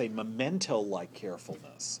 you could say memento-like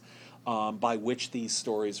carefulness, by which these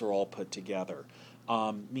stories are all put together,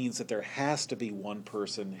 means that there has to be one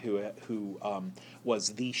person who was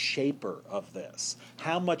the shaper of this.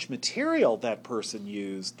 How much material that person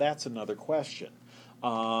used, that's another question.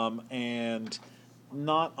 And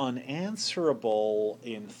not unanswerable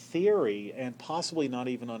in theory, and possibly not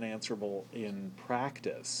even unanswerable in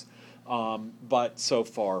practice, but so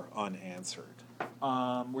far unanswered.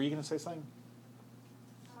 Were you going to say something?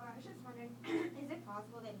 I was just wondering, is it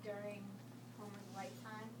possible that during Homer's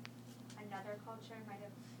lifetime, another culture might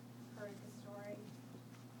have heard the story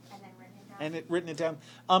and then written it down?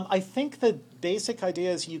 I think the basic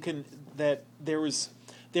idea is that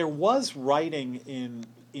there was writing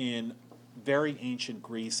in very ancient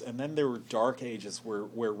Greece, and then there were dark ages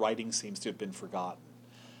where writing seems to have been forgotten,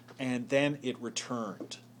 and then it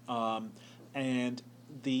returned, and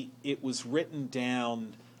it was written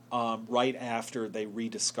down right after they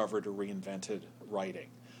rediscovered or reinvented writing,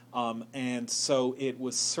 and so it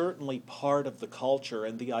was certainly part of the culture.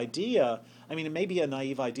 And the idea, I mean, it may be a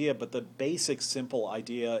naive idea, but the basic simple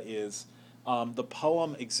idea is the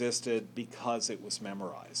poem existed because it was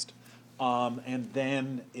memorized. And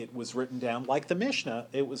then it was written down, like the Mishnah,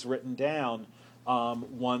 it was written down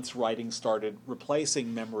once writing started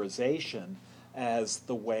replacing memorization as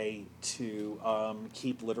the way to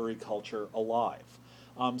keep literary culture alive.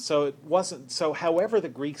 So it wasn't, so however the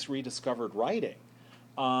Greeks rediscovered writing,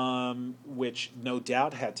 which no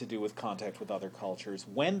doubt had to do with contact with other cultures,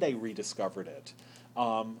 when they rediscovered it,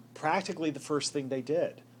 practically the first thing they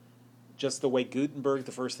did, just the way Gutenberg,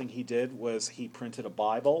 the first thing he did was he printed a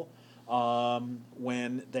Bible.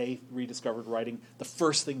 When they rediscovered writing, the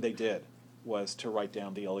first thing they did was to write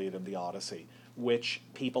down the Iliad and the Odyssey, which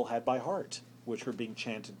people had by heart, which were being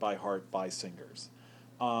chanted by heart by singers.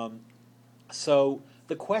 So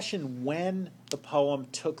the question when the poem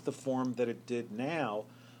took the form that it did now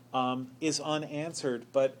is unanswered,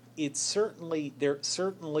 but there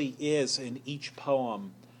certainly is in each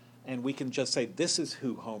poem, and we can just say this is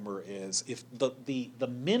who Homer is. If the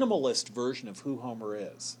minimalist version of who Homer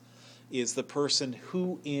is the person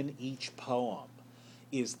who in each poem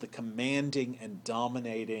is the commanding and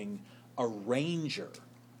dominating arranger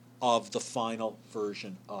of the final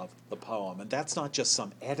version of the poem. And that's not just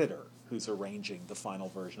some editor who's arranging the final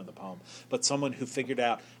version of the poem, but someone who figured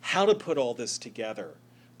out how to put all this together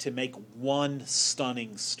to make one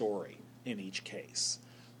stunning story in each case.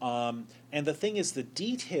 And the thing is, the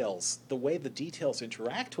way the details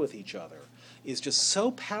interact with each other is just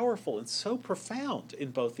so powerful and so profound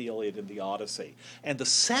in both the Iliad and the Odyssey. And the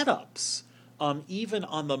setups, even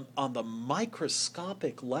on the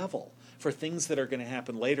microscopic level, for things that are going to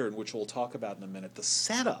happen later, and which we'll talk about in a minute, the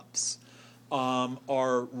setups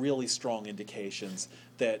are really strong indications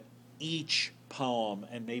that each poem,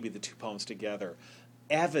 and maybe the two poems together,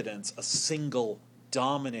 evidence a single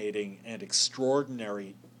dominating and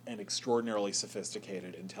extraordinarily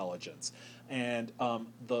sophisticated intelligence. And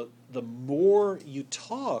the more you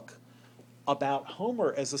talk about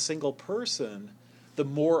Homer as a single person, the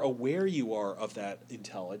more aware you are of that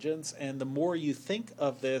intelligence, and the more you think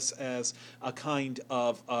of this as a kind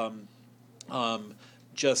of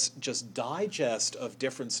just digest of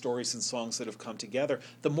different stories and songs that have come together,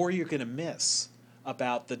 the more you're going to miss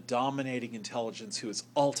about the dominating intelligence who is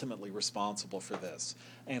ultimately responsible for this.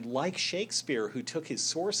 And like Shakespeare, who took his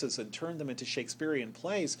sources and turned them into Shakespearean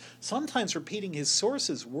plays, sometimes repeating his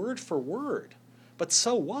sources word for word. But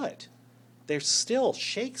so what? They're still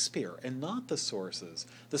Shakespeare and not the sources.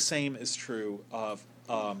 The same is true of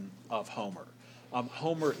Homer.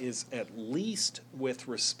 Homer is, at least with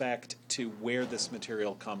respect to where this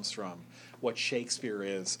material comes from, what Shakespeare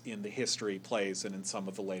is in the history plays and in some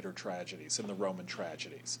of the later tragedies, in the Roman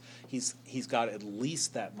tragedies. He's got at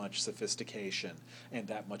least that much sophistication and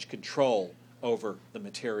that much control over the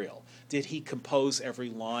material. Did he compose every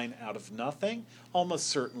line out of nothing? Almost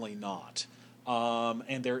certainly not.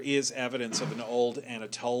 And there is evidence of an old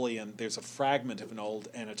Anatolian, there's a fragment of an old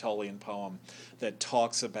Anatolian poem that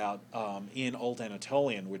talks about, in Old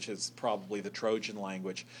Anatolian, which is probably the Trojan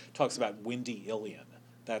language, talks about windy Ilion.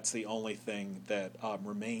 That's the only thing that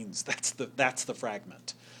remains. That's the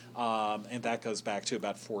fragment. And that goes back to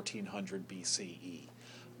about 1400 BCE.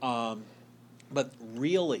 But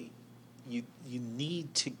really, you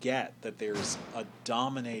need to get that there's a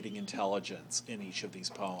dominating intelligence in each of these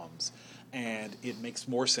poems, and it makes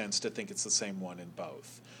more sense to think it's the same one in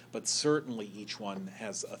both. But certainly each one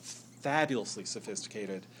has a fabulously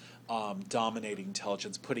sophisticated, dominating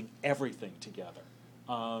intelligence, putting everything together.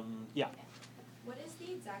 Yeah. What is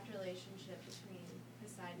the exact relationship between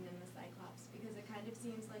Poseidon and the Cyclops? Because it kind of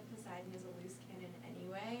seems like Poseidon is a loose cannon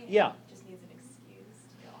anyway. Yeah. And just needs an excuse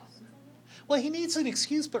to go off in somewhere. Well, he needs an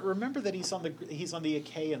excuse, but remember that he's on the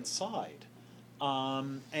Achaean side,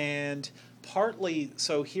 and partly.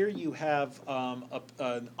 So here you have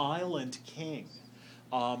an island king,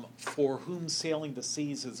 for whom sailing the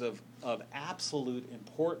seas is of absolute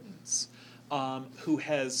importance, who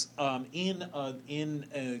has in a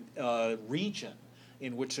region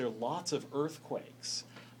in which there are lots of earthquakes,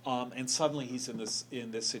 and suddenly he's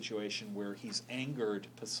in this situation where he's angered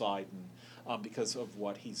Poseidon because of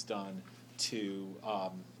what he's done to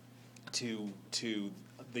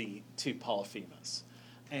Polyphemus.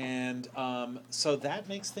 And so that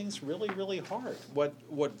makes things really, really hard.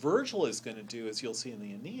 What Virgil is going to do, as you'll see in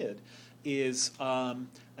the Aeneid, is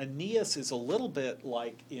Aeneas is a little bit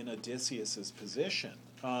like in Odysseus's position.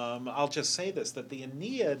 I'll just say this, that the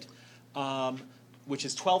Aeneid, which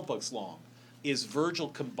is 12 books long, is Virgil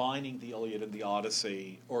combining the Iliad and the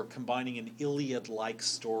Odyssey, or combining an Iliad-like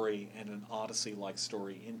story and an Odyssey-like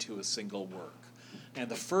story into a single work. And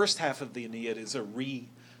the first half of the Aeneid is a redoing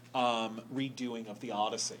of the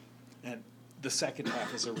Odyssey, and the second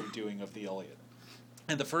half is a redoing of the Iliad.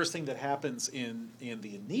 And the first thing that happens in the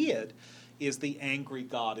Aeneid is the angry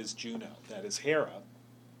god is Juno, that is Hera.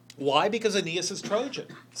 Why? Because Aeneas is Trojan.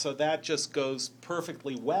 So that just goes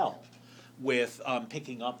perfectly well with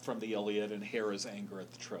picking up from the Iliad and Hera's anger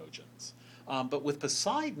at the Trojans. But with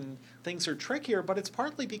Poseidon, things are trickier, but it's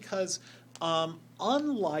partly because,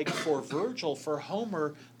 unlike for Virgil, for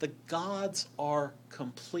Homer, the gods are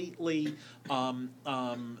completely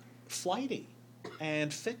flighty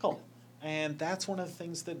and fickle. And that's one of the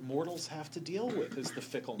things that mortals have to deal with, is the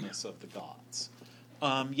fickleness of the gods.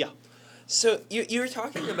 Yeah. So you were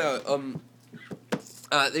talking about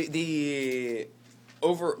the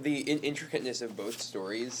intricateness of both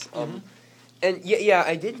stories, and yeah,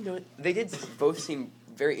 I did know they did both seem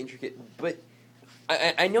very intricate, but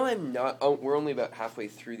I know I'm not. We're only about halfway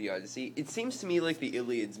through the Odyssey. It seems to me like the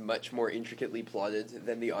Iliad's much more intricately plotted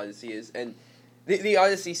than the Odyssey is, and the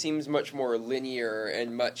Odyssey seems much more linear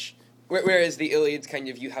and much. Whereas the Iliad's kind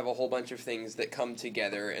of, you have a whole bunch of things that come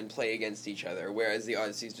together and play against each other, whereas the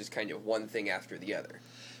Odyssey's just kind of one thing after the other.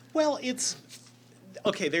 Well, it's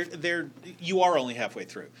okay. You are only halfway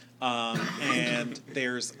through, and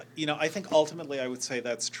there's, I think ultimately I would say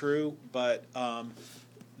that's true, but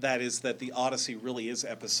that is that the Odyssey really is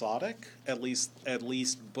episodic. At least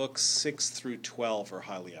books 6 through 12 are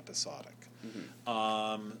highly episodic.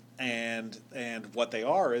 Mm-hmm. And what they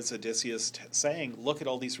are is Odysseus saying, look at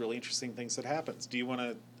all these really interesting things that happens. Do you want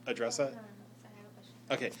to address that? No, I have a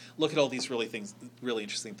question. Okay, look at all these really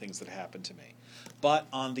interesting things that happen to me. But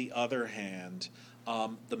on the other hand,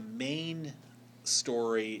 the main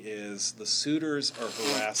story is the suitors are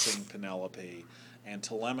harassing Penelope, and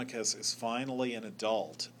Telemachus is finally an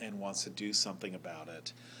adult and wants to do something about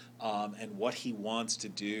it. And what he wants to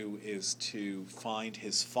do is to find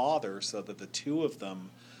his father so that the two of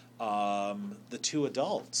them, the two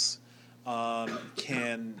adults,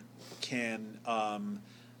 can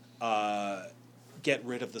get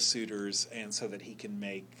rid of the suitors, and so that he can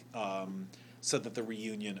make so that the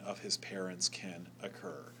reunion of his parents can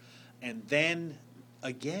occur. And then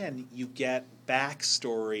again, you get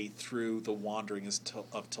backstory through the wanderings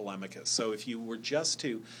of Telemachus. So if you were just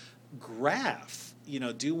to graph,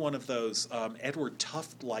 do one of those Edward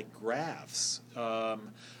Tufte-like graphs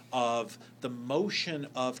of the motion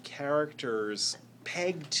of characters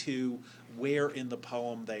pegged to where in the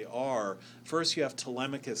poem they are. First you have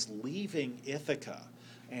Telemachus leaving Ithaca,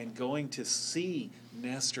 and going to see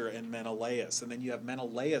Nestor and Menelaus. And then you have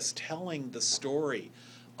Menelaus telling the story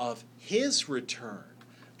of his return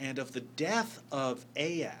and of the death of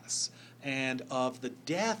Aias and of the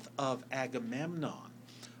death of Agamemnon.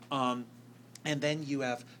 And then you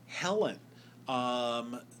have Helen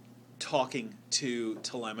talking to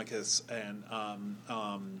Telemachus and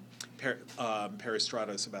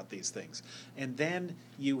Peristratos about these things. And then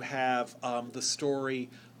you have the story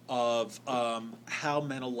of how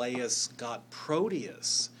Menelaus got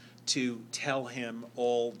Proteus to tell him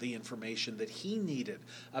all the information that he needed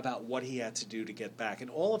about what he had to do to get back. And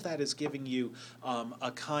all of that is giving you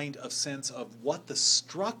a kind of sense of what the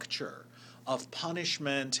structure of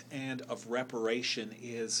punishment and of reparation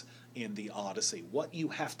is in the Odyssey, what you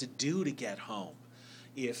have to do to get home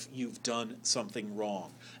if you've done something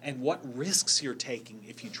wrong, and what risks you're taking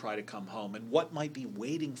if you try to come home, and what might be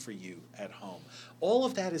waiting for you at home. All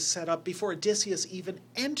of that is set up before Odysseus even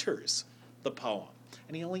enters the poem.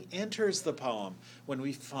 And he only enters the poem when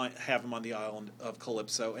we have him on the island of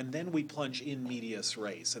Kalypso, and then we plunge in medias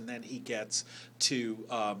res, and then he gets to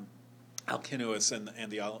Alcinous and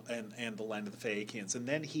the land of the Phaeacians, and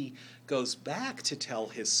then he goes back to tell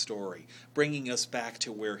his story, bringing us back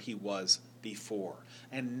to where he was before.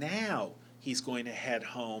 And now he's going to head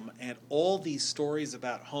home, and all these stories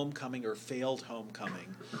about homecoming or failed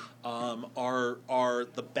homecoming are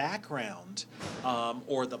the background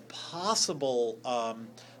or the possible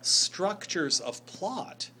structures of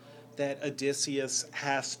plot that Odysseus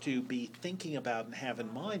has to be thinking about and have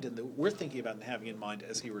in mind, and that we're thinking about and having in mind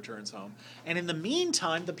as he returns home. And in the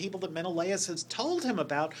meantime, the people that Menelaus has told him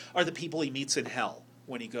about are the people he meets in hell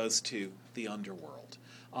when he goes to the underworld.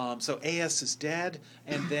 So Aias is dead,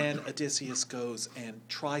 and then Odysseus goes and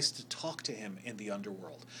tries to talk to him in the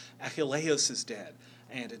underworld. Achilleus is dead,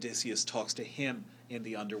 and Odysseus talks to him in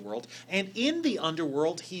the underworld. And in the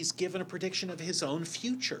underworld, he's given a prediction of his own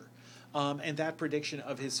future. And that prediction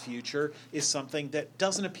of his future is something that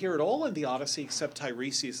doesn't appear at all in the Odyssey except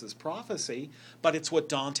Tiresias' prophecy, but it's what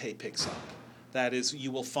Dante picks up. That is,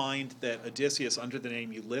 you will find that Odysseus, under the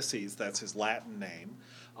name Ulysses, that's his Latin name,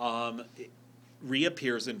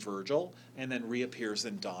 reappears in Virgil and then reappears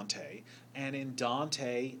in Dante. And in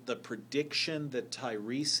Dante, the prediction that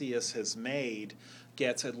Tiresias has made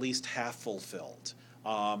gets at least half fulfilled.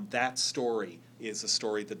 That story is a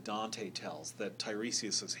story that Dante tells, that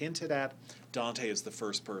Tiresias has hinted at. Dante is the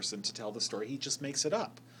first person to tell the story. He just makes it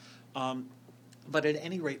up. But at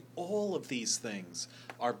any rate, all of these things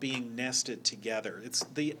are being nested together. It's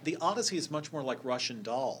the Odyssey is much more like Russian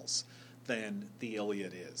dolls than the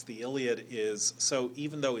Iliad is. The Iliad is, so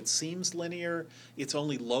even though it seems linear, it's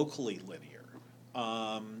only locally linear.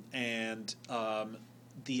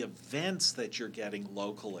 The events that you're getting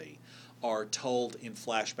locally are told in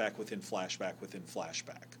flashback within flashback within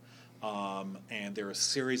flashback. And there are a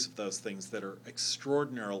series of those things that are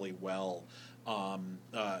extraordinarily well,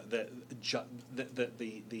 the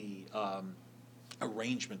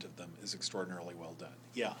arrangement of them is extraordinarily well done.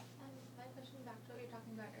 Yeah. My question back to what you were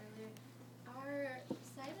talking about earlier. Are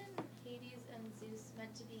Poseidon, Hades, and Zeus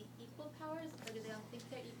meant to be equal powers, or do they all think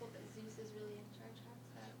they're equal, but Zeus is really in charge? How's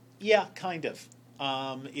that? Yeah, kind of.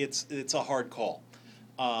 It's a hard call.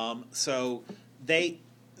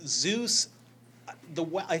 Zeus,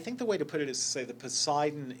 I think the way to put it is to say that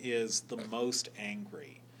Poseidon is the most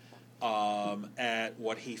angry at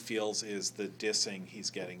what he feels is the dissing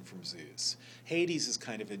he's getting from Zeus. Hades is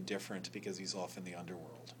kind of indifferent because he's off in the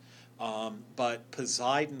underworld. But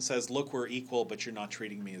Poseidon says, look, we're equal, but you're not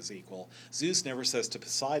treating me as equal. Zeus never says to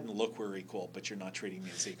Poseidon, look, we're equal, but you're not treating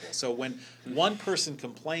me as equal. So when one person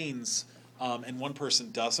complains and one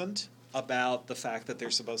person doesn't about the fact that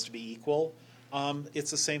they're supposed to be equal, it's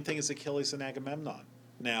the same thing as Achilles and Agamemnon,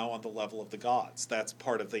 now on the level of the gods. That's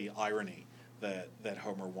part of the irony that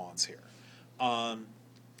Homer wants here.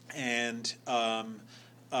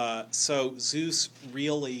 So Zeus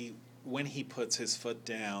really, when he puts his foot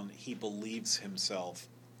down, he believes himself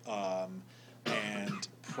and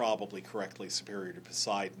probably correctly superior to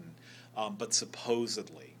Poseidon, but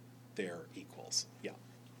supposedly they're equals. Yeah.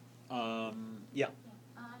 Yeah.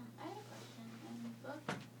 I had a question. In book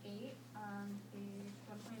 8, page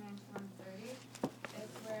 129 to 130,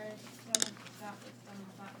 it's where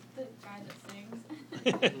the guy that sings.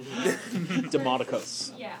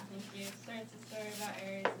 Demodocus. Yeah, thank you. Starts a story about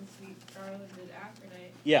Ares and sweet garlanded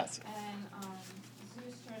Aphrodite. Yes. And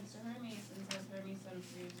Zeus turns to Hermes and says, Hermes, son of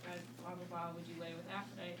Zeus, God, blah, blah, blah, would you lay with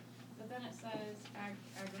Aphrodite? But then it says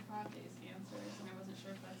Agrippades answers, and I wasn't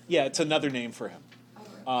sure if that's... Yeah, it's another name for him.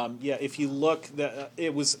 Yeah, if you look, he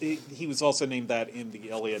was also named that in the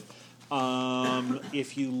Iliad.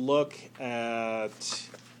 If you look at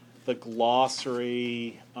the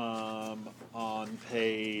glossary on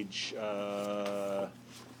page, well,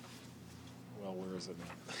 where is it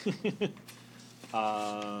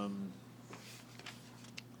now?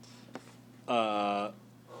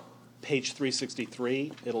 Page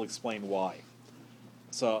 363, it'll explain why.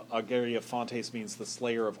 So Ageriophantes means the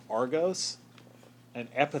slayer of Argos, an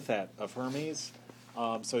epithet of Hermes.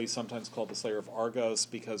 So he's sometimes called the slayer of Argos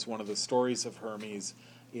because one of the stories of Hermes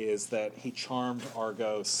is that he charmed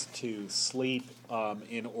Argos to sleep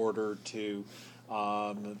in order to.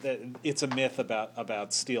 It's a myth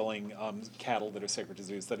about stealing cattle that are sacred to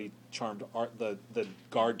Zeus, that he charmed the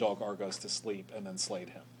guard dog Argos to sleep and then slayed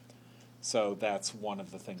him. So that's one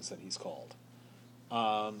of the things that he's called.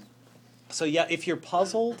 So yeah, if you're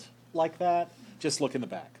puzzled like that, just look in the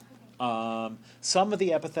back. Some of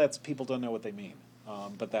the epithets people don't know what they mean,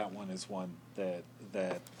 but that one is one that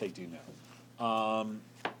they do know.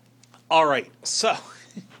 All right, so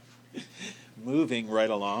moving right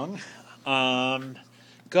along.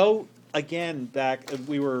 Go again back.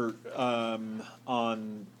 We were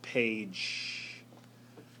on page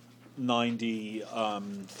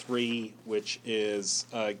 93, which is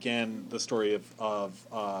again the story of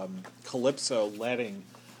Kalypso letting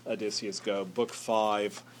Odysseus go. Book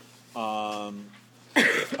 5, around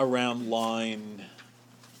line.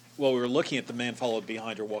 Well, we were looking at the man followed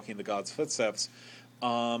behind her, walking the god's footsteps.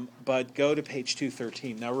 But go to page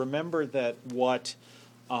 213. Now remember that what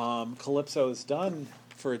Kalypso has done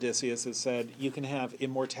for Odysseus is said, you can have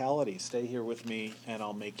immortality. Stay here with me and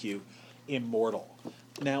I'll make you immortal.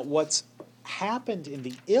 Now what's happened in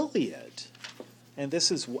the Iliad, and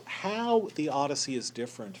this is how the Odyssey is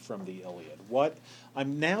different from the Iliad. What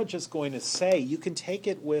I'm now just going to say, you can take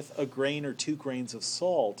it with a grain or 2 grains of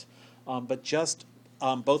salt, but just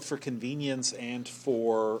both for convenience and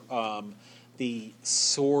for the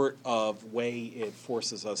sort of way it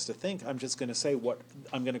forces us to think. I'm just going to say what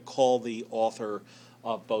I'm going to call the author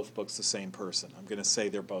of both books the same person. I'm going to say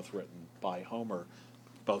they're both written by Homer,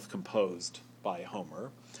 both composed by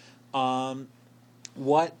Homer.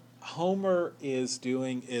 What Homer is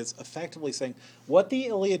doing is effectively saying what the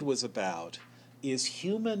Iliad was about is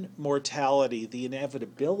human mortality, the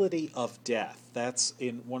inevitability of death. That's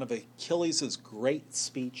in one of Achilles' great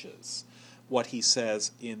speeches. What he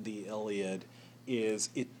says in the Iliad is,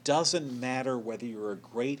 it doesn't matter whether you're a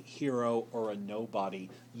great hero or a nobody,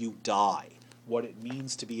 you die. What it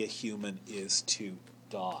means to be a human is to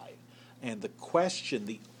die. And the question,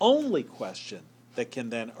 the only question that can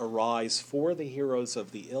then arise for the heroes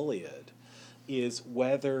of the Iliad is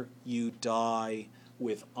whether you die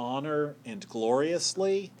with honor and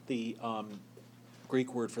gloriously, the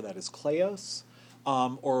Greek word for that is kleos,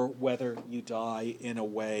 or whether you die in a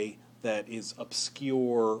way that is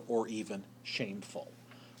obscure or even shameful.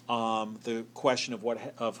 The question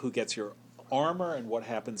of who gets your armor and what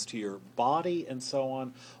happens to your body and so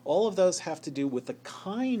on, all of those have to do with the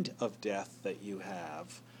kind of death that you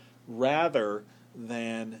have, rather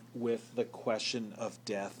than with the question of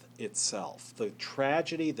death itself. The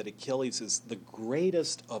tragedy that Achilles is the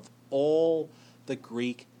greatest of all the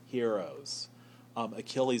Greek heroes.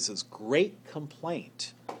 Achilles' great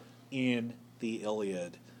complaint in the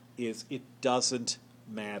Iliad is it doesn't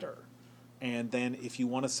matter. And then if you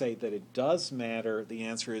want to say that it does matter, the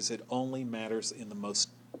answer is it only matters in the most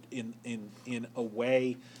in a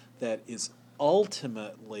way that is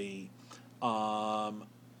ultimately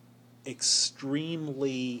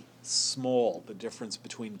extremely small, the difference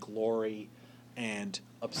between glory and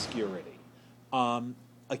obscurity.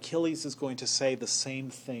 Achilles is going to say the same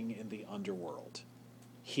thing in the underworld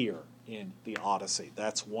here in the Odyssey.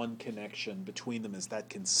 That's one connection between them, is that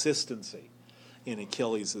consistency in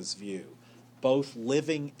Achilles' view. Both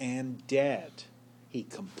living and dead, he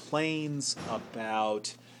complains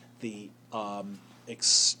about the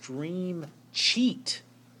extreme cheat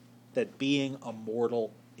that being a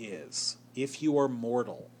mortal is. If you are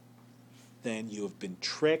mortal, then you have been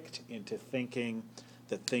tricked into thinking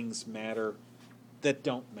that things matter that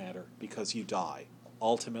don't matter because you die.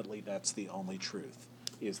 Ultimately, that's the only truth,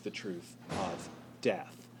 is the truth of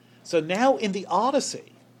death. So now in the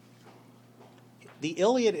Odyssey, the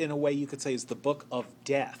Iliad, in a way you could say, is the book of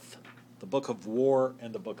death, the book of war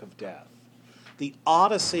and the book of death. The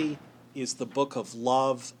Odyssey is the book of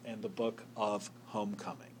love and the book of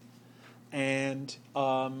homecoming. And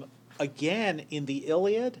again, in the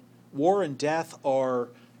Iliad, war and death are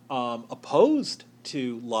opposed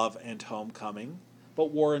to love and homecoming,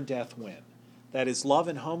 but war and death win. That is, love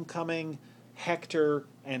and homecoming, Hector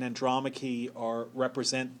and Andromache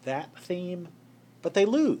represent that theme, but they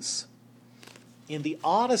lose. In the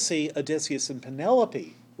Odyssey, Odysseus and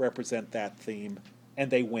Penelope represent that theme,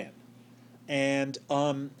 and they win. And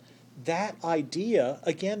that idea,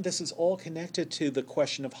 again, this is all connected to the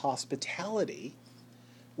question of hospitality,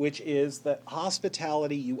 which is that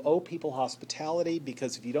hospitality, you owe people hospitality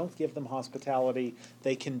because if you don't give them hospitality,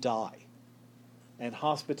 they can die. And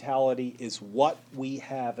hospitality is what we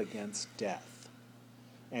have against death.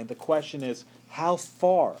 And the question is, how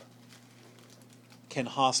far can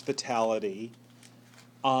hospitality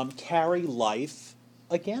carry life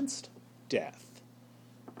against death?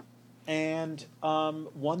 And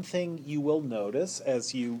one thing you will notice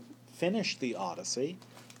as you finish the Odyssey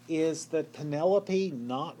is that Penelope,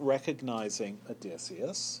 not recognizing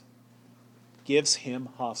Odysseus, gives him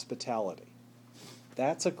hospitality.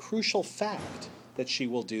 That's a crucial fact that she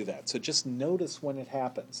will do that. So just notice when it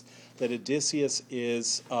happens that Odysseus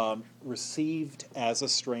is received as a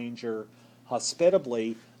stranger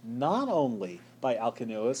hospitably, not only by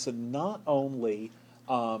Alcinous and not only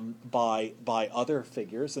by other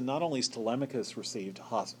figures, and not only is Telemachus received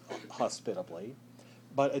hospitably,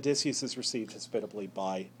 but Odysseus is received hospitably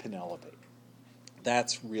by Penelope.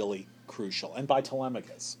 That's really crucial. And by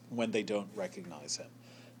Telemachus, when they don't recognize him.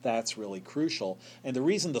 That's really crucial. And the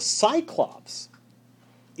reason the Cyclops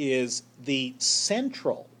is the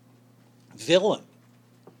central villain,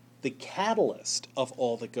 the catalyst of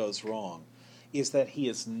all that goes wrong, is that he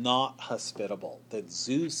is not hospitable. That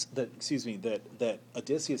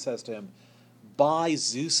Odysseus says to him, by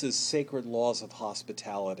Zeus's sacred laws of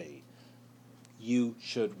hospitality, you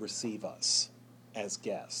should receive us as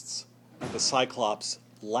guests. And the Cyclops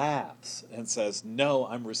laughs and says, no,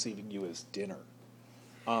 I'm receiving you as dinner.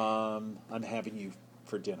 I'm having you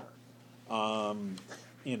for dinner.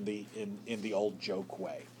 In the old joke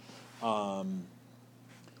way.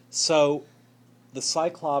 So the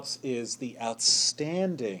Cyclops is the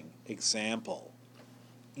outstanding example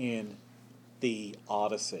in the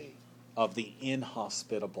Odyssey of the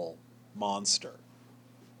inhospitable monster.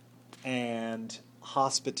 And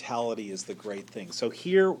hospitality is the great thing. So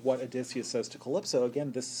here what Odysseus says to Kalypso,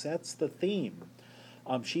 again, this sets the theme.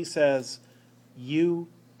 She says, you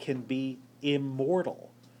can be immortal.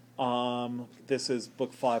 This is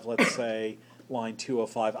book 5, let's say, line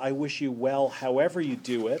 205. I wish you well however you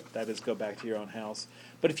do it, that is, go back to your own house.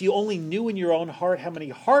 But if you only knew in your own heart how many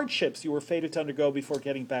hardships you were fated to undergo before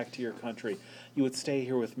getting back to your country, you would stay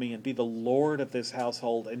here with me and be the lord of this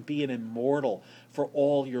household and be an immortal for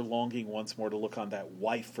all your longing once more to look on that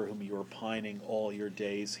wife for whom you are pining all your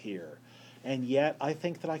days here. And yet I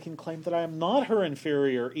think that I can claim that I am not her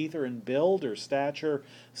inferior, either in build or stature,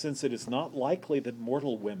 since it is not likely that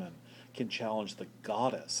mortal women can challenge the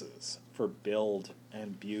goddesses for build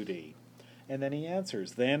and beauty. And then he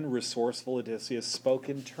answers, then resourceful Odysseus spoke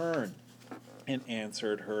in turn and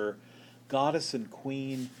answered her, Goddess and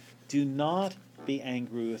queen, do not be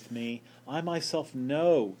angry with me. I myself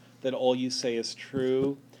know that all you say is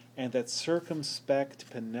true, and that circumspect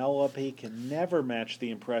Penelope can never match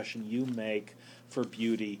the impression you make for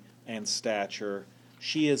beauty and stature.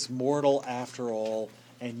 She is mortal after all,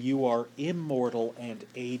 and you are immortal and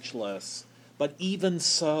ageless. But even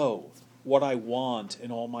so, what I want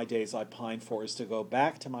in all my days I pine for is to go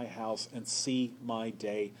back to my house and see my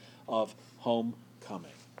day of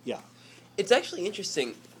homecoming. Yeah. It's actually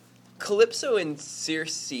interesting. Calypso and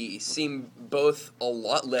Circe seem both a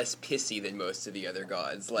lot less pissy than most of the other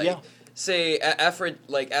gods. Like, say,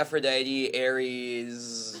 Aphrodite,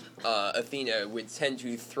 Ares, Athena would tend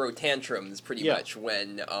to throw tantrums pretty much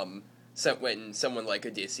when someone like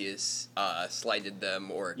Odysseus slighted them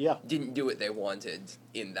or didn't do what they wanted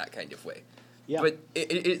in that kind of way. Yeah. But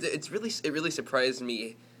it really surprised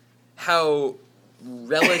me how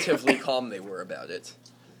relatively calm they were about it.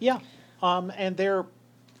 Yeah, and they're.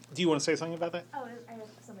 Do you want to say something about that? Oh, I have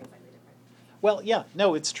something slightly different. Well, yeah,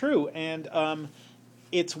 no, it's true, and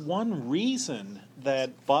it's one reason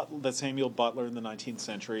that Samuel Butler in the 19th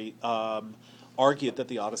century argued that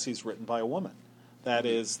the Odyssey is written by a woman. That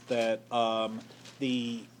is that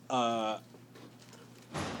the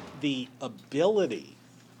ability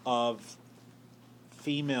of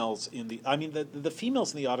females in the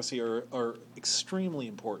females in the Odyssey are extremely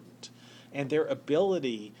important, and their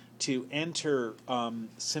ability to enter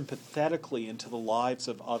sympathetically into the lives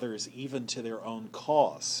of others, even to their own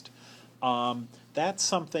cost. That's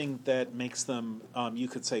something that makes them, you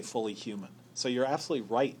could say, fully human. So you're absolutely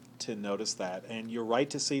right to notice that, and you're right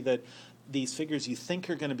to see that these figures you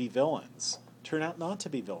think are going to be villains turn out not to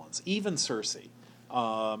be villains. Even Circe,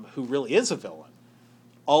 who really is a villain,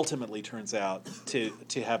 ultimately turns out to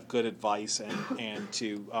have good advice and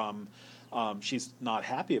to she's not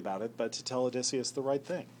happy about it, but to tell Odysseus the right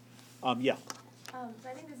thing. So I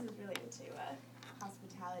think this is related to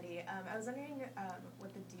hospitality. mortality. I was wondering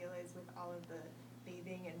what the deal is with all of the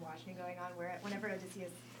bathing and washing going on, where whenever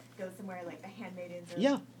Odysseus goes somewhere, like the handmaidens are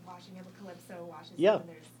washing him, Kalypso washes him, and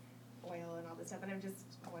there's oil and all this stuff. And I'm just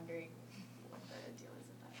wondering what the deal is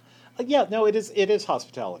with that. Yeah, no, it is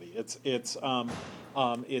hospitality. It's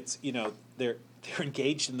they're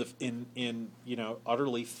engaged in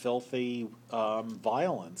utterly filthy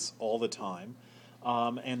violence all the time.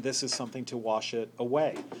 And this is something to wash it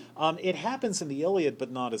away. It happens in the Iliad,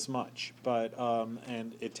 but not as much. But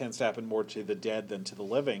and it tends to happen more to the dead than to the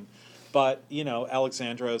living. But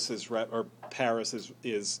Alexandros or Paris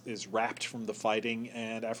is wrapped from the fighting,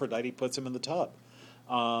 and Aphrodite puts him in the tub.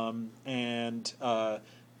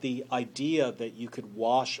 The idea that you could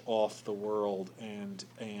wash off the world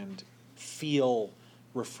and feel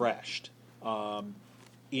refreshed.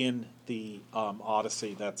 In the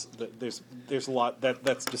Odyssey, there's a lot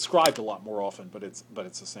that's described a lot more often, but it's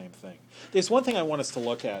the same thing. There's one thing I want us to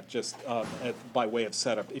look at just by way of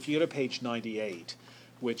setup. If you go to page 98,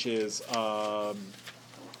 which is book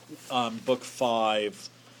 5,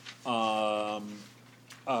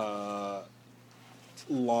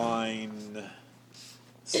 line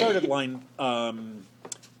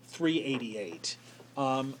 388.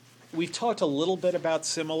 We've talked a little bit about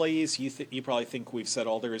similes. You probably think we've said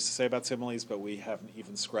all there is to say about similes, but we haven't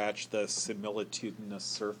even scratched the similitudinous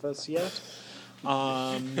surface yet.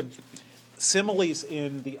 Similes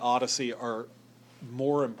in the Odyssey are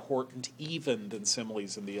more important even than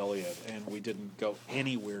similes in the Iliad, and we didn't go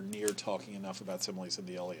anywhere near talking enough about similes in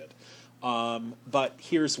the Iliad. But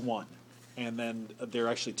here's one, and then there are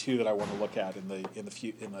actually two that I want to look at in the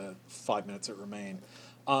 5 minutes that remain.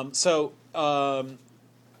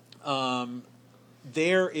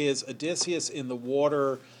 There is Odysseus in the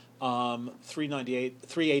water,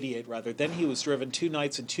 388 rather. Then he was driven 2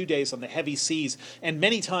 nights and 2 days on the heavy seas, and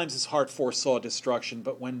many times his heart foresaw destruction.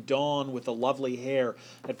 But when dawn with the lovely hair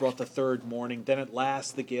had brought the 3rd morning, then at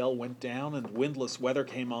last the gale went down and windless weather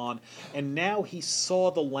came on, and now he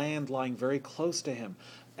saw the land lying very close to him,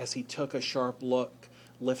 as he took a sharp look,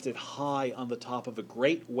 lifted high on the top of a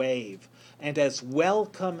great wave, and as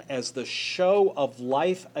welcome as the show of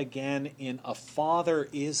life again in a father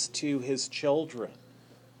is to his children,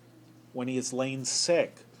 when he has lain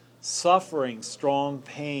sick, suffering strong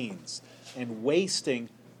pains, and wasting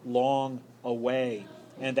long away,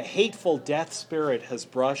 and the hateful death spirit has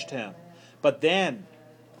brushed him. But then,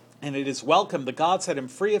 and it is welcome, the god set him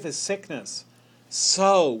free of his sickness.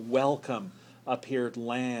 So welcome appeared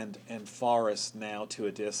land and forest now to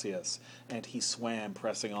Odysseus, and he swam,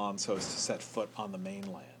 pressing on so as to set foot on the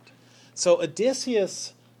mainland. So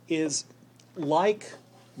Odysseus is like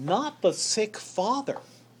not the sick father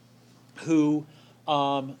who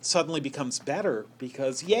suddenly becomes better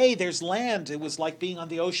because, yay, there's land. It was like being on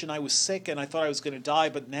the ocean. I was sick and I thought I was going to die,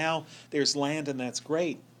 but now there's land and that's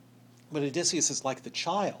great. But Odysseus is like the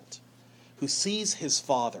child who sees his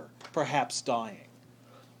father perhaps dying.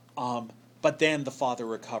 But then the father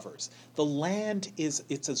recovers. The land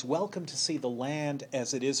it's as welcome to see the land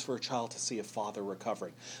as it is for a child to see a father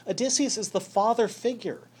recovering. Odysseus is the father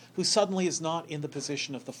figure who suddenly is not in the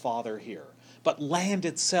position of the father here, but land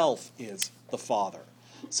itself is the father.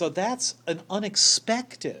 So that's an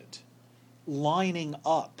unexpected lining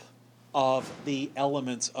up of the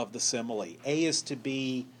elements of the simile. A is to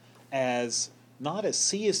be as, not as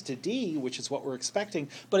C is to D, which is what we're expecting,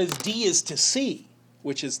 but as D is to C,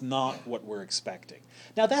 which is not what we're expecting.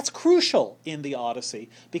 Now that's crucial in the Odyssey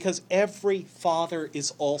because every father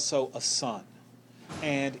is also a son.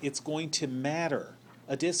 And it's going to matter.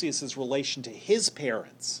 Odysseus' relation to his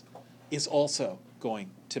parents is also going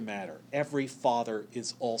to matter. Every father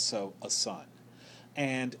is also a son.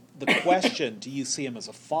 And the question, do you see him as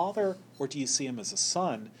a father or do you see him as a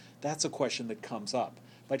son? That's a question that comes up.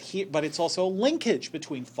 But it's also a linkage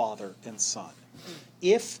between father and son.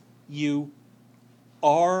 If you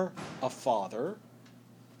are a father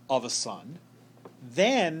of a son,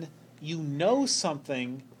 then you know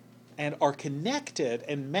something and are connected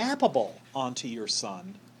and mappable onto your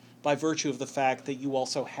son by virtue of the fact that you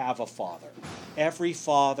also have a father. Every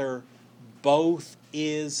father both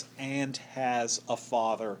is and has a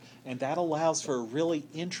father, and that allows for a really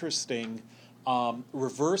interesting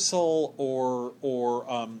reversal or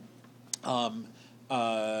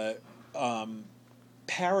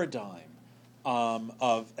paradigm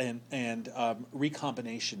of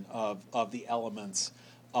recombination of the elements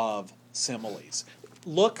of similes.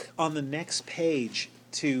 Look on the next page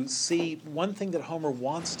to see one thing that Homer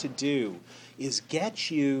wants to do is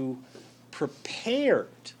get you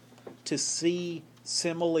prepared to see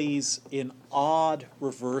similes in odd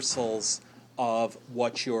reversals of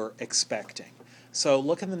what you're expecting. So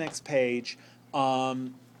look in the next page.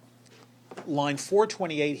 Line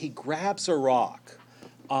 428, he grabs a rock.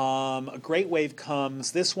 A great wave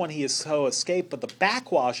comes. This one he has so escaped, but the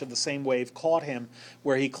backwash of the same wave caught him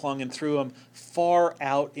where he clung and threw him far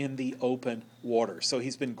out in the open water. So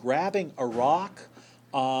he's been grabbing a rock,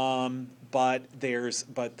 but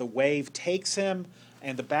the wave takes him,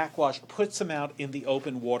 and the backwash puts him out in the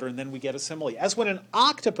open water, and then we get a simile. As when an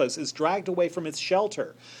octopus is dragged away from its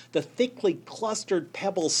shelter, the thickly clustered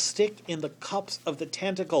pebbles stick in the cups of the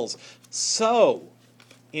tentacles. So,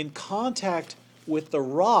 in contact with the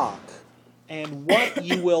rock, and what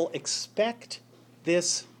you will expect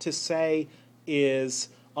this to say is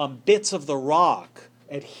bits of the rock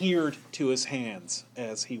adhered to his hands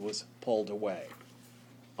as he was pulled away.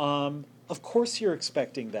 Of course you're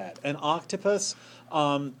expecting that. An octopus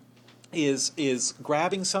is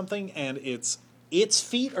grabbing something, and its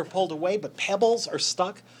feet are pulled away, but pebbles are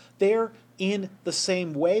stuck there in the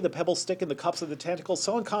same way. The pebbles stick in the cups of the tentacles,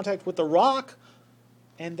 so in contact with the rock.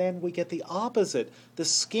 And then we get the opposite. The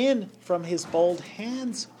skin from his bold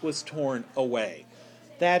hands was torn away.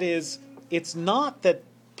 That is, it's not that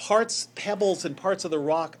pebbles and parts of the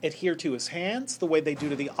rock adhere to his hands the way they do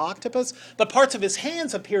to the octopus, but parts of his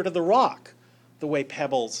hands adhere to the rock the way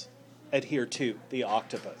pebbles adhere to the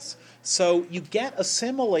octopus. So you get a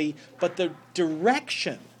simile, but the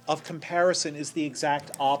direction of comparison is the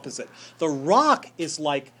exact opposite. The rock is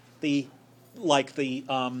like the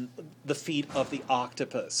feet of the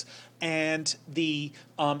octopus, and the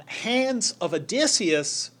hands of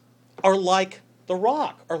Odysseus are like the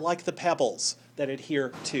rock, are like the pebbles that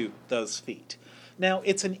adhere to those feet. Now,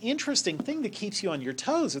 it's an interesting thing that keeps you on your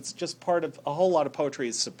toes. It's just part of a whole lot of poetry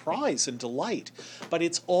is surprise and delight, but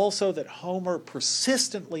it's also that Homer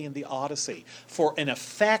persistently in the Odyssey, for an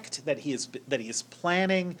effect that he is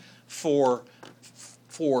planning for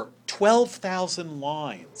 12,000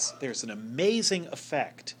 lines, there's an amazing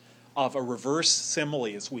effect of a reverse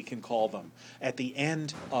simile, as we can call them, at the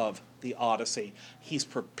end of the Odyssey. He's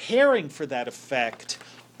preparing for that effect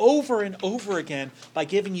over and over again by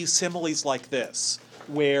giving you similes like this,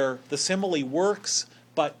 where the simile works,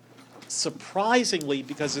 but surprisingly,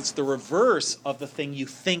 because it's the reverse of the thing you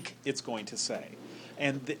think it's going to say.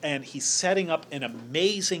 And he's setting up an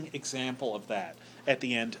amazing example of that at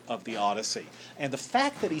the end of the Odyssey. And the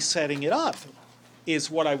fact that he's setting it up is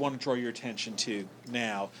what I want to draw your attention to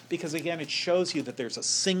now, because again, it shows you that there's a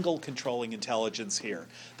single controlling intelligence here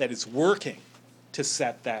that is working to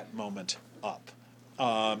set that moment up,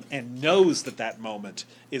 and knows that that moment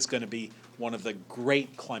is going to be one of the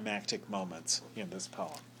great climactic moments in this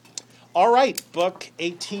poem. All right, book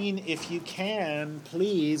 18, if you can,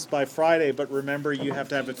 please, by Friday, but remember you have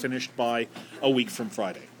to have it finished by a week from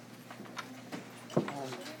Friday. I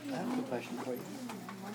have a question for you.